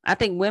too. I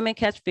think women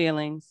catch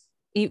feelings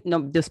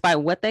despite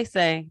what they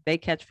say, they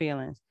catch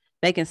feelings.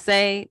 They can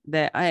say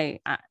that,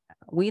 hey,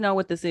 we know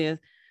what this is.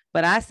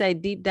 But I say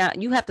deep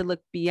down, you have to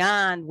look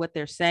beyond what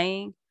they're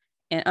saying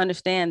and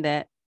understand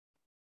that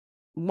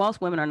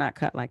most women are not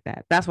cut like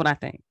that. That's what I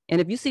think.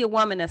 And if you see a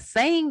woman that's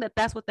saying that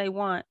that's what they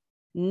want,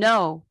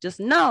 just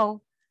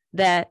know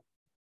that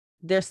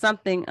there's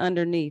something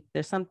underneath.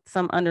 There's some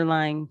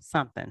underlying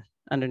something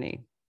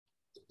underneath.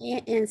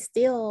 And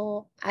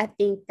still, I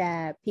think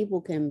that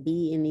people can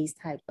be in these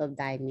type of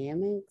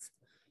dynamics,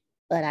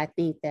 but I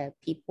think that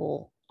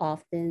people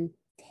often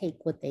take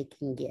what they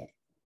can get.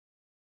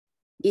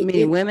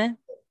 Meaning women?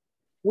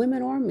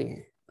 Women or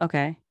men.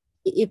 Okay.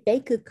 If they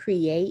could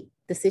create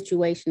the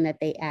situation that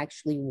they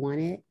actually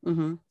wanted,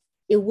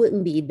 it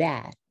wouldn't be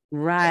that.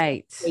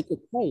 Right. They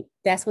could take.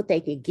 That's what they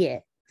could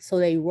get. So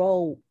they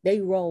roll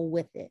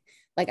with it.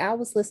 Like I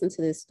was listening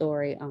to this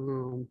story.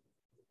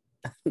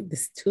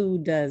 This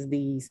dude does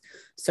these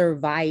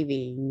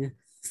surviving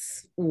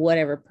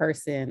whatever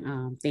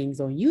person things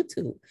on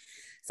YouTube.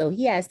 So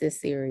he has this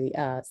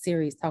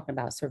series talking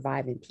about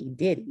surviving P.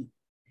 Diddy.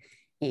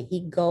 And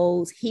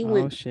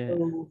went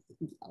through,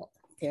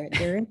 they're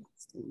interesting.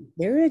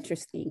 They're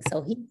interesting.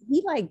 So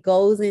he like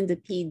goes into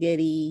P.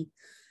 Diddy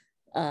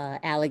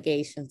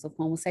allegations of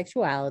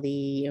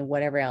homosexuality and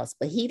whatever else,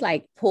 but he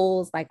like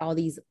pulls like all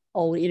these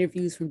old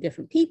interviews from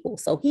different people.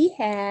 So he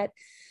had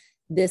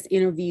this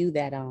interview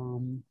that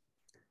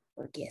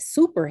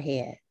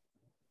Superhead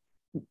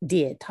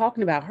did,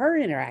 talking about her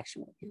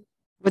interaction with him.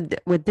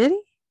 With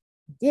Diddy?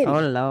 Diddy. Oh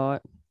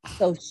Lord.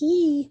 So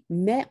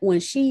when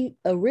she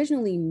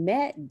originally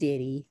met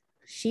Diddy,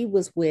 she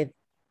was with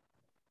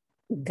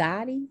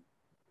Gotti,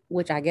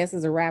 which I guess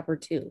is a rapper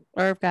too.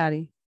 Irv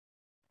Gotti.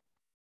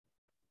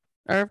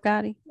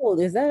 Oh,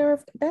 is that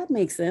Irv? That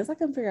makes sense. I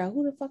couldn't figure out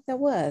who the fuck that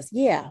was.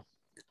 Yeah.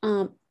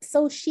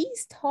 So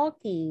she's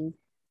talking.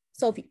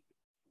 So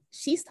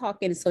she's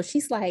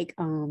like,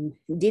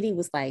 Diddy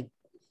was like,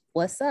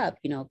 what's up?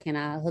 Can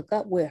I hook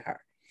up with her?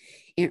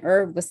 And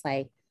Irv was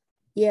like,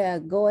 yeah,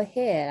 go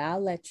ahead.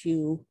 I'll let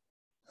you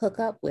hook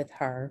up with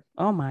her.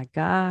 Oh my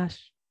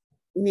gosh.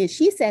 And then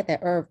she said that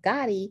Irv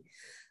Gotti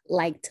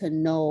liked to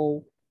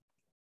know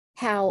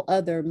how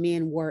other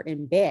men were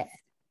in bed.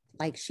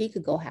 Like she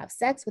could go have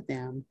sex with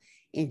them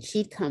and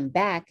she'd come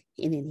back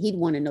and then he'd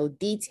want to know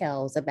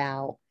details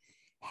about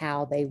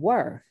how they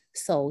were.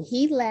 So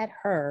he let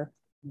her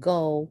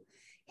go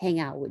hang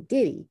out with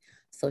Diddy.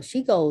 So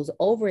she goes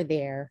over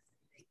there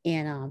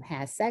and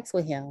has sex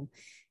with him.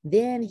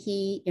 Then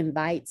he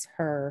invites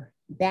her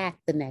back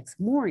the next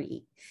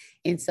morning.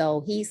 And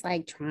so he's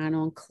like trying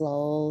on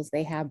clothes.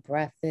 They have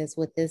breakfast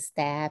with his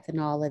staff and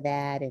all of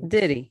that. And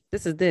Diddy.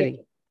 This is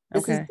Diddy.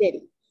 This is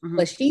Diddy.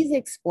 But she's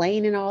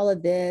explaining all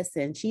of this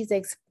and she's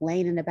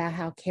explaining about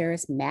how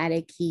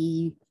charismatic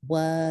he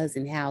was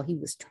and how he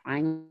was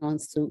trying on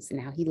suits and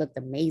how he looked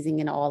amazing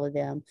in all of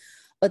them.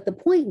 But the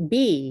point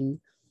being,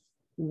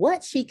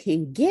 what she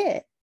can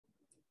get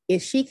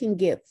is she can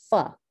get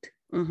fucked.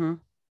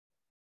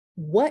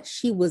 What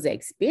she was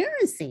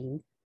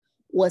experiencing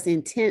was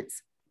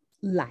intense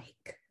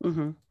like.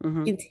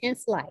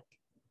 Intense like.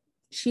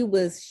 She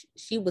was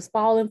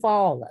falling for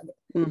all of it.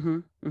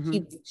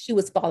 She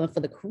was falling for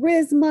the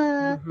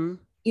charisma.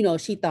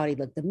 She thought he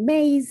looked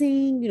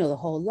amazing, the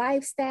whole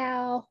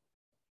lifestyle,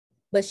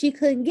 but she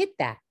couldn't get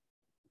that.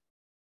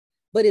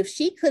 But if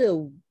she could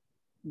have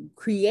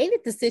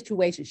created the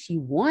situation she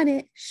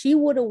wanted, she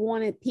would have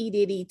wanted P.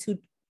 Diddy to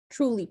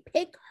truly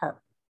pick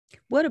her.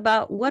 What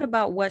about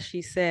what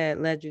she said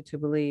led you to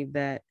believe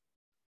that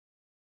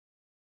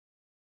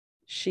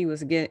she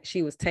was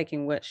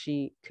taking what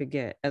she could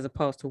get as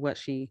opposed to what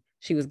she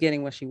was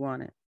getting what she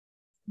wanted?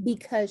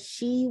 Because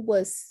she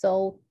was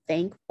so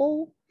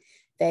thankful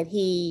that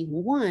he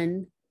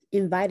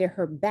invited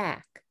her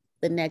back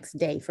the next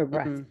day for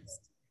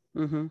breakfast.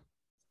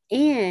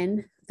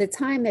 And the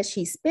time that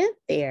she spent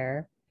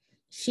there,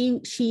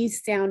 she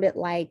sounded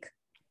like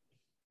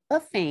a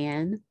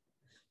fan,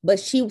 but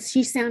she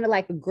sounded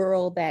like a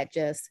girl that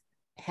just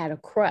had a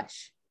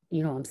crush.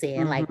 You know what I'm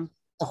saying? Like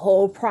the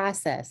whole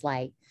process,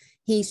 like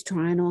he's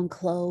trying on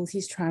clothes,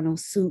 he's trying on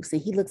suits,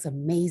 and he looks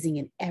amazing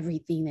in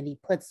everything that he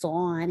puts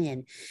on.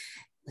 And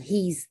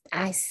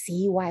I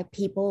see why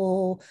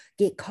people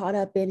get caught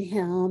up in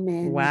him.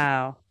 And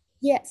wow.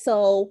 Yeah.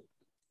 So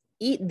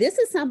this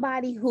is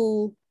somebody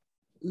who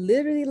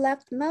literally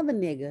left another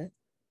nigga,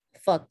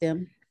 fucked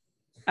him.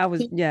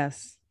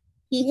 Yes.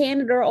 He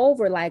handed her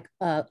over like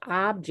an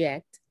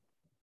object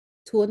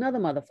to another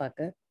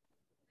motherfucker,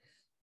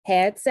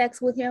 had sex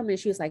with him, and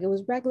she was like, it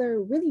was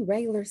really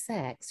regular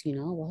sex, blah,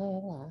 blah,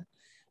 blah.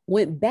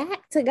 Went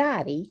back to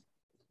Gotti,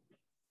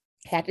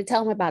 had to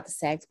tell him about the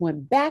sex,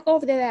 went back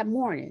over there that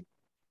morning.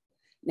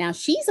 Now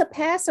she's a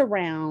pass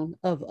around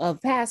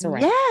of pass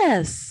around.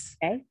 Yes.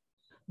 Okay.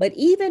 But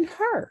even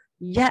her.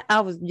 Yeah,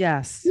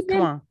 yes.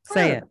 Come on,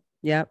 say it.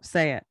 Yep,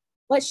 say it.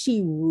 What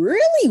she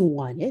really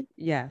wanted.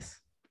 Yes.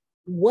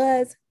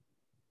 Was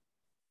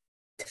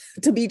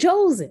to be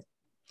chosen.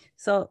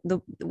 So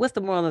what's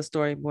the moral of the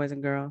story, boys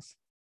and girls?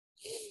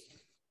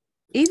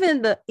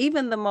 Even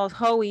the most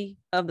hoey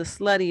of the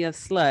slutty of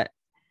slut,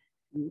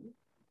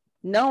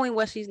 knowing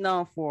what she's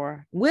known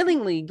for,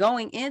 willingly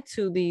going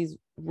into these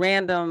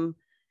random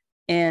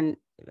and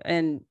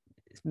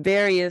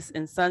various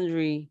and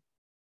sundry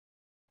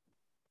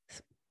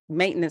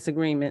maintenance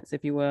agreements,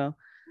 if you will,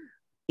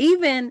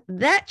 even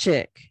that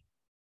chick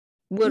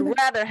would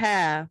rather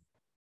have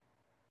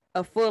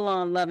a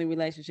full-on loving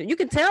relationship. You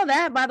can tell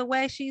that by the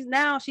way she's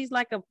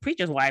like a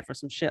preacher's wife or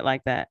some shit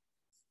like that.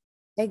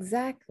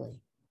 Exactly.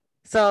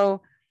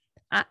 So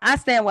I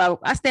stand by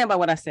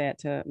what I said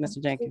to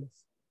Mr. Jenkins.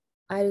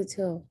 I do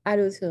too.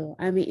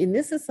 I mean, and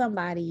this is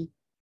somebody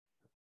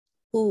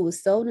who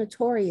was so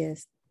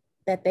notorious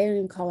that they didn't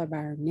even call her by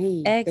her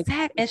name.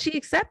 Exactly. And she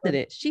accepted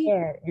it. She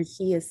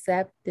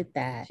accepted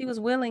that. She was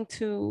willing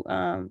to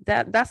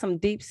that's some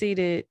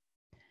deep-seated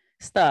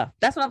stuff.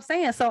 That's what I'm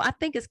saying. So I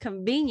think it's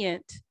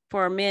convenient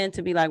for men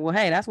to be like, well,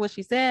 hey, that's what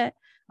she said.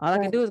 All I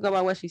can do is go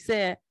by what she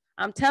said.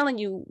 I'm telling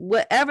you,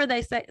 whatever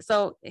they say.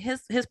 So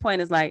his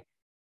point is like,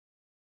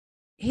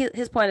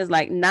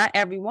 not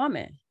every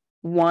woman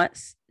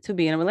wants to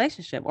be in a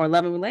relationship or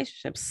loving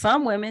relationship.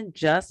 Some women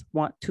just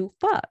want to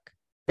fuck.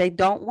 They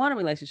don't want a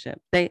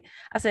relationship. I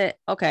said,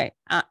 okay,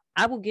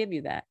 I will give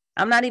you that.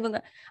 I'm not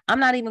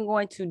even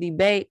going to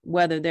debate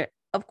whether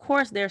of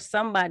course there's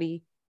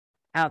somebody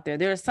out there.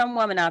 There's some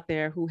woman out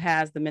there who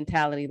has the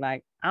mentality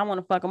like, I want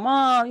to fuck them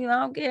all, I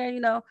don't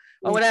care,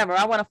 or whatever.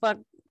 I want to fuck.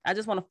 I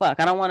just want to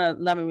fuck. I don't want a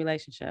loving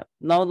relationship,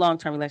 no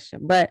long-term relationship.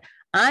 But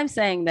I'm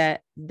saying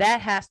that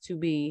has to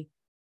be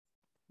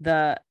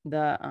the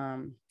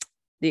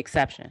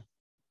exception.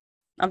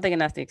 I'm thinking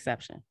that's the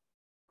exception.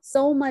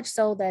 So much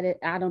so that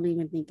I don't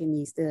even think it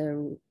needs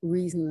to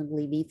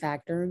reasonably be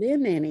factored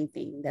in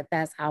anything.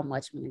 That's how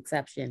much of an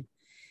exception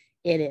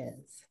it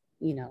is.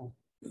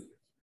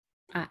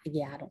 I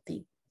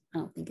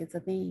don't think it's a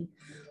thing.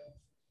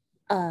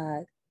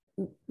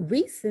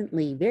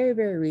 Recently, very,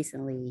 very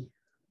recently,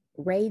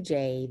 Ray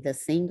J, the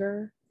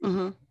singer,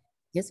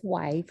 his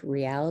wife,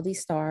 reality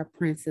star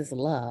Princess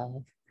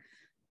Love,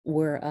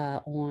 were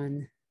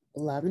on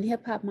Love and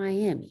Hip Hop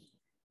Miami.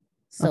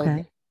 So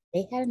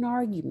they had an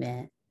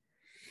argument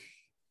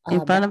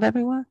in front of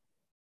everyone.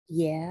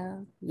 Yeah.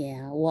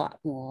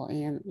 Well,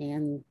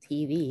 and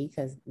TV,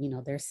 because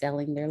they're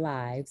selling their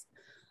lives.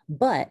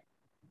 But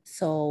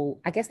so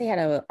I guess they had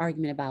an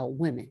argument about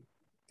women.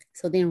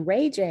 So then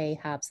Ray J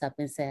hops up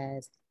and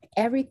says,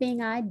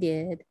 everything I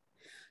did,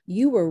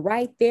 you were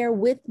right there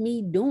with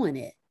me doing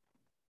it.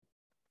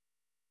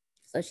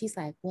 So she's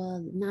like,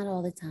 well, not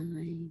all the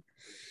time.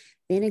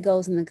 Then it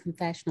goes in the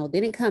confessional.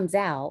 Then it comes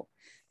out.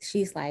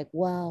 She's like,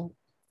 well,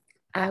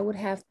 I would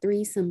have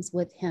threesomes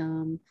with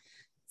him,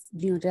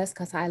 just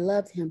because I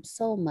loved him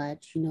so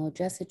much,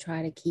 just to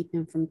try to keep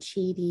him from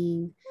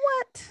cheating.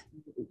 What?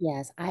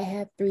 Yes, I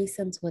had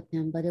threesomes with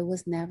him, but it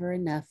was never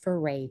enough for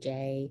Ray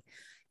J.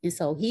 And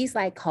so he's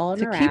like calling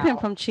her out. To keep him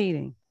from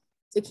cheating.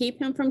 To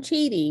keep him from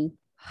cheating.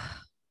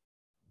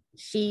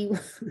 She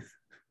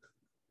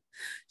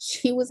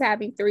was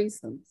having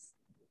threesomes.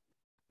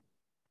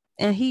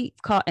 And he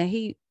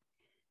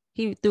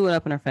threw it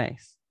up in her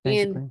face.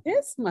 Basically. And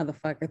this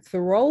motherfucker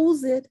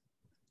throws it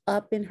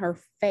up in her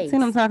face. See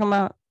what I'm talking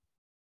about?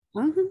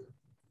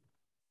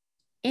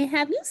 And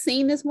have you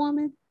seen this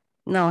woman?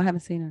 No, I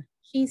haven't seen her.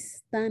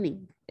 She's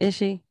stunning. Is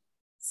she?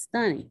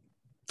 Stunning.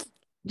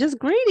 Just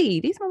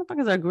greedy. These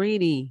motherfuckers are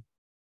greedy.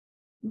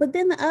 But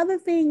then the other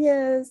thing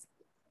is,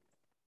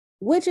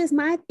 which is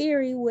my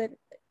theory with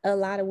a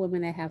lot of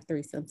women that have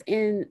threesomes.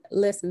 And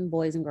listen,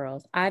 boys and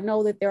girls, I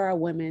know that there are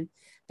women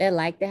that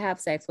like to have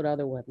sex with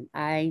other women.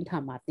 I ain't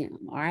talking about them,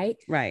 all right?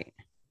 Right.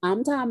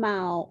 I'm talking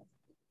about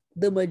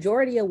the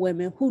majority of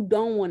women who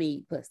don't want to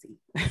eat pussy.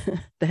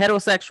 The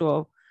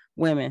heterosexual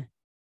women.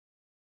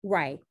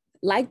 Right.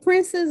 Like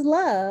Princess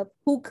Love,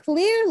 who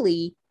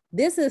clearly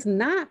this is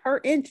not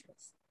her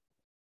interest.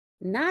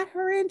 Not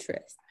her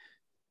interest.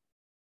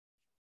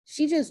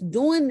 She just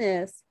doing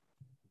this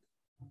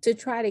to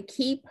try to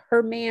keep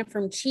her man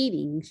from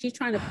cheating. She's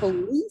trying to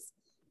police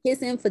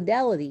his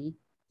infidelity,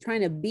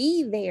 trying to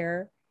be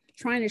there,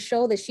 trying to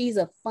show that she's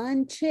a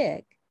fun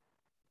chick.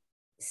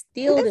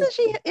 Still, isn't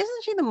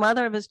she the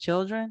mother of his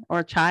children or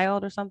a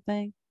child or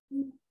something?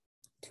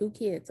 2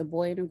 kids, a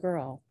boy and a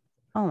girl.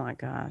 Oh my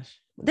gosh.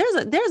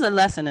 There's a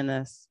lesson in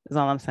this, is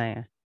all I'm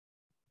saying.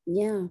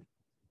 Yeah.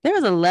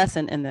 There's a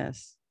lesson in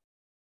this.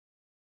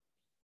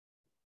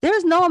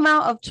 There's no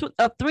amount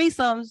of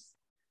threesomes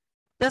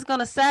that's going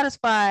to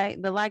satisfy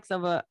the likes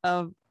of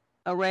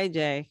a Ray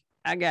J,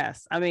 I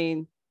guess. I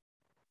mean,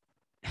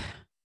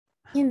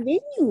 and then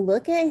you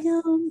look at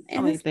him.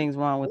 So many things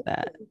wrong with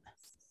that.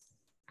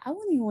 I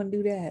wouldn't even want to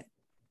do that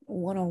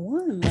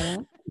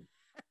one-on-one.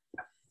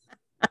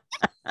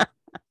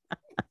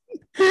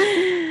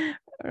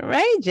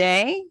 Ray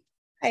J.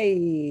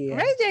 Hey.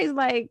 Ray J's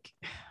like,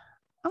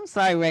 I'm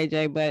sorry, Ray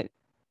J, but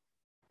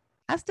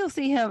I still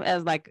see him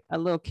as like a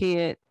little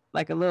kid,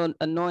 like a little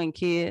annoying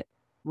kid,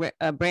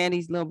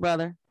 Brandy's little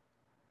brother.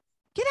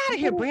 Get out of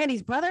here,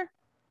 Brandy's brother.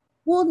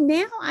 Well,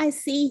 now I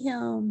see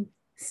him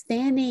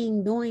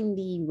standing doing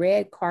the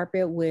red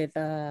carpet with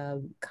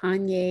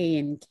Kanye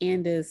and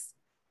Candace,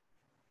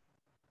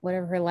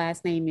 whatever her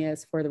last name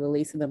is, for the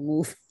release of the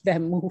movie.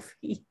 That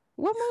movie.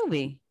 What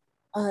movie?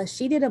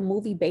 She did a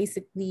movie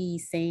basically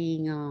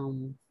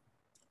saying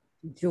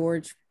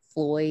George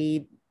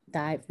Floyd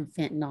died from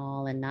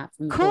fentanyl and not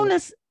from Coon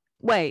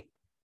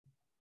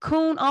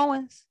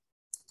Owens.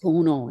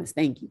 Coon Owens.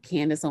 Thank you.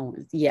 Candace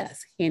Owens.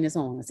 Yes, Candace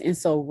Owens. And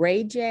so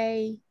Ray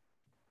J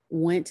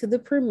went to the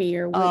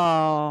premiere with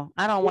I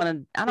don't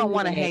want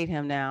to hate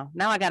him now.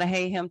 Now I gotta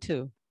hate him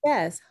too.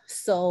 Yes.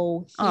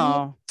 So he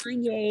and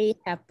Kanye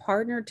have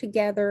partnered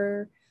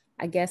together,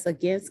 I guess,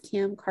 against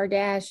Kim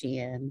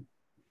Kardashian.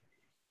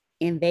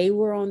 And they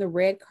were on the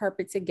red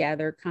carpet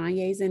together.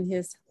 Kanye's in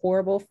his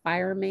horrible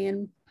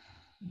fireman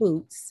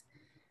boots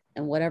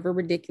and whatever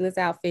ridiculous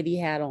outfit he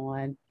had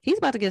on. He's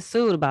about to get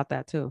sued about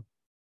that too.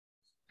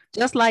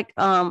 Just like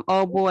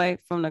old boy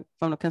from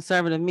the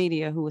conservative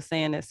media who was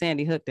saying that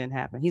Sandy Hook didn't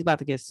happen. He's about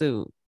to get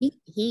sued.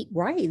 He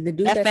right. The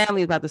dude that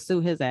family is about to sue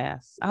his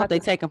ass. I hope they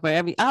take him for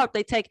every. I hope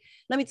they take.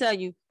 Let me tell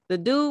you, the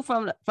dude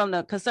from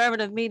the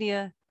conservative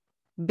media,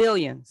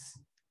 billions.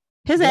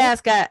 His ass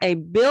got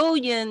 $1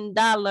 billion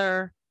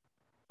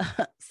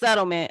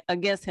settlement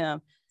against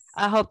him.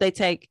 I hope they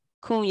take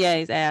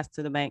Kunye's ass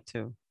to the bank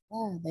too.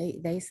 Yeah, they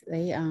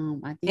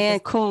I think,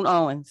 and Coon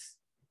Owens.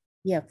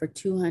 Yeah, for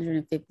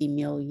 $250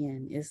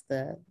 million is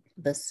the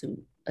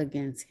suit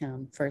against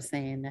him for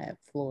saying that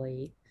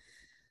Floyd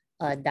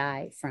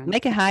died from.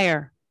 Make it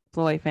higher,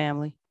 Floyd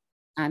family.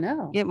 I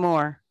know. Get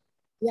more.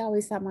 He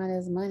always talking about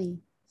his money.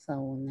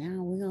 So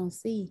now we're gonna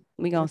see.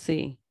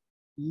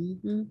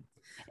 Mm-hmm.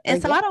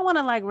 And so I don't want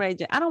to like Ray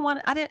J. I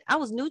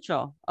was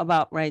neutral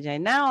about Ray J.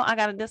 Now I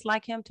gotta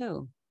dislike him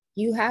too.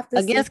 You have to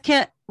against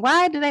Kim.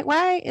 Why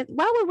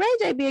would Ray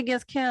J be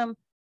against Kim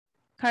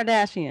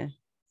Kardashian?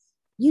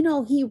 You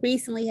know, he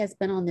recently has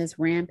been on this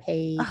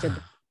rampage of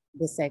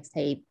the sex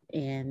tape,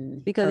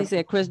 and because he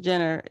said Kris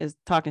Jenner is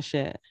talking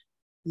shit.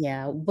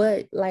 Yeah,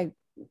 but like,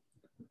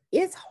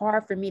 it's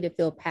hard for me to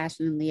feel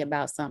passionately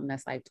about something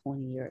that's like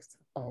 20 years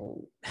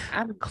old.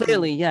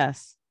 Clearly,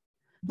 yes.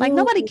 Like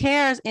nobody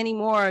cares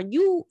anymore.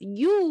 You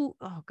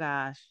oh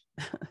gosh.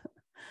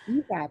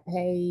 You got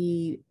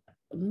paid.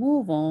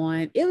 Move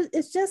on.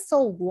 It's just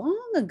so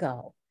long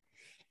ago.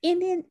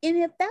 And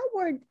if that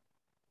were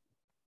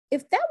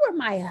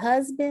my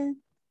husband,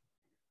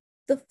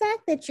 the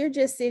fact that you're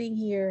just sitting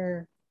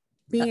here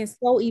being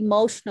so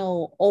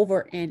emotional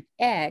over an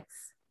ex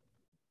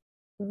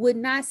would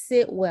not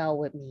sit well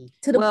with me,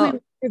 to the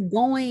point where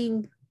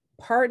you're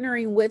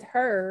partnering with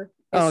her.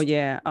 Oh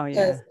yeah.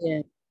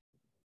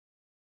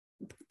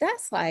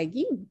 That's like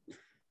you.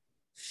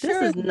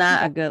 This is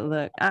not a good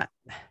look.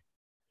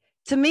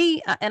 To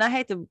me, and I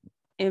hate to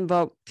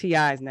invoke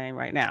T.I.'s name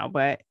right now,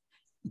 but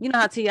you know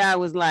how T.I.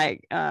 was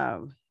like,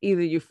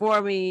 either you're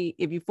for me,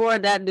 if you're for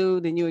that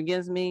dude, then you're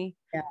against me.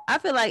 Yeah. I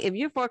feel like if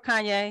you're for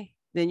Kanye,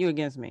 then you're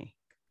against me.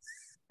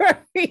 Right.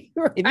 If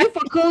you're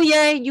for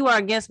Kanye, you are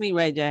against me,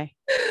 Ray J.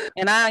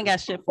 And I ain't got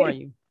shit for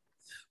you.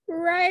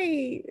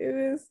 Right.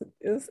 It's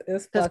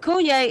because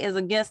Kanye is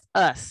against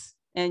us.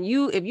 And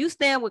if you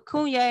stand with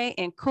Kanye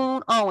and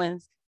Coon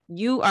Owens,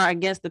 you are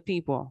against the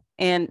people.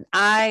 And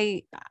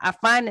I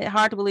find it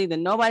hard to believe that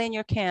nobody in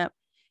your camp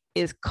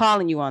is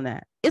calling you on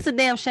that. It's a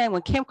damn shame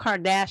when Kim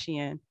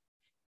Kardashian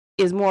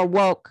is more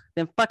woke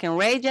than fucking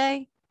Ray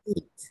J.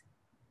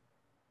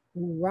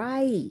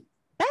 Right.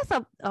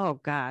 Oh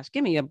gosh,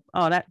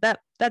 that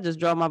just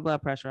drove my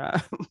blood pressure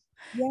up.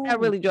 Yeah. That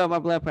really drove my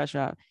blood pressure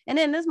up. And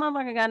then this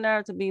motherfucker got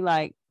nerve to be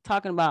like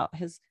talking about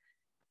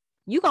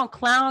you gonna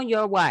clown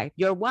your wife,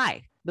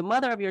 the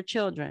mother of your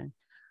children,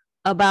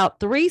 about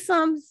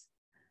threesomes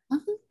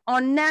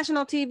on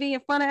national TV in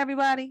front of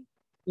everybody.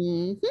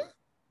 Mm-hmm.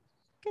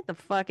 Get the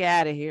fuck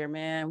out of here,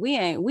 man. We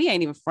ain't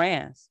even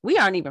friends. We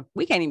can't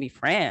even be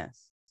friends.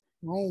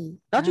 Right.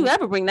 Don't you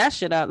ever bring that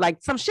shit up.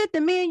 Like some shit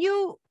that me and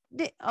you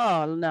did.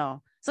 Oh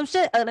no. Some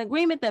shit, an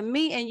agreement that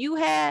me and you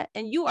had,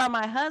 and you are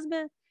my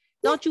husband.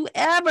 Don't you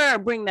ever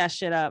bring that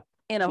shit up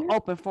in an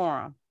open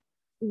forum.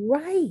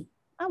 Right.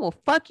 I will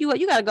fuck you up.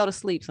 You gotta go to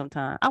sleep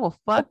sometime. I will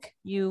fuck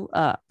you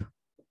up.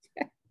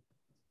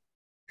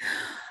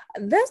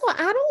 That's why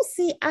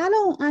I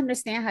don't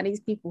understand how these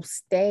people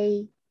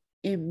stay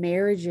in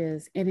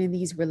marriages and in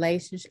these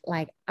relationships.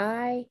 Like,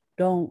 I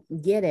don't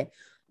get it.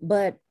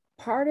 But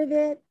part of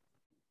it,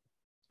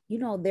 you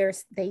know,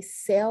 they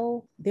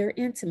sell their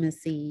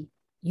intimacy,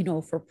 you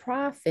know, for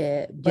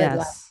profit. But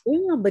yes.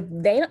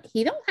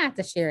 He don't have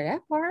to share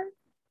that part.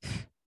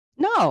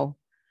 No.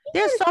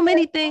 There's so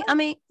many things. I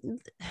mean,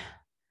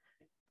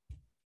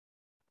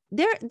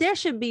 there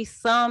should be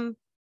some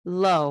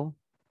low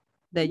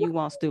that you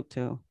won't stoop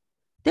to.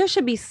 There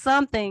should be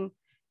something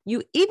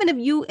even if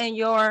you and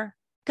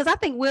because I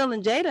think Will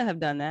and Jada have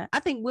done that. I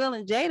think Will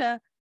and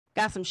Jada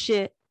got some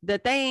shit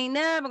that they ain't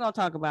never gonna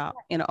talk about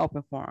in an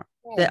open forum.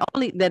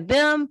 Right. That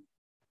them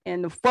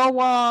and the four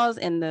walls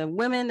and the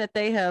women that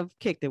they have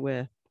kicked it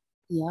with.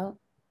 Yep.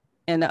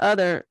 And the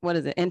other,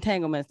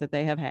 entanglements that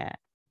they have had.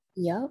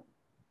 Yep.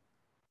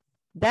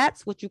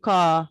 That's what you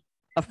call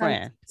a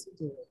friend. To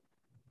do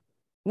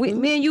it.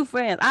 Me and you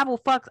friends. I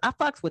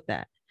fucks with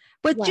that.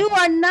 But Right. you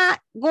are not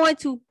going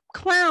to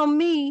clown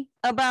me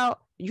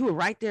about you were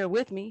right there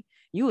with me.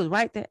 You was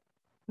right there.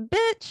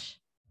 Bitch.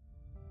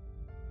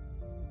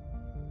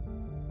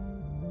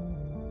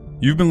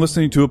 You've been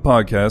listening to a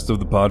podcast of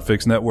the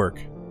Podfix Network.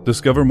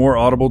 Discover more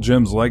audible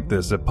gems like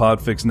this at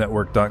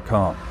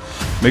podfixnetwork.com.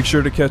 Make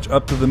sure to catch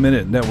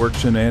up-to-the-minute network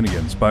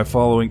shenanigans by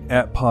following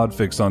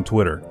 @Podfix on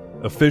Twitter,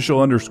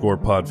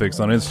 official_Podfix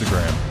on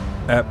Instagram,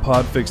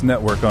 @Podfix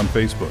Network on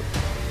Facebook.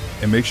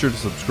 And make sure to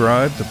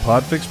subscribe to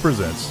Podfix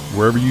Presents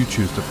wherever you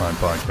choose to find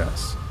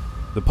podcasts.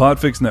 The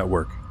Podfix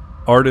Network,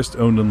 artist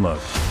owned and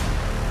loved.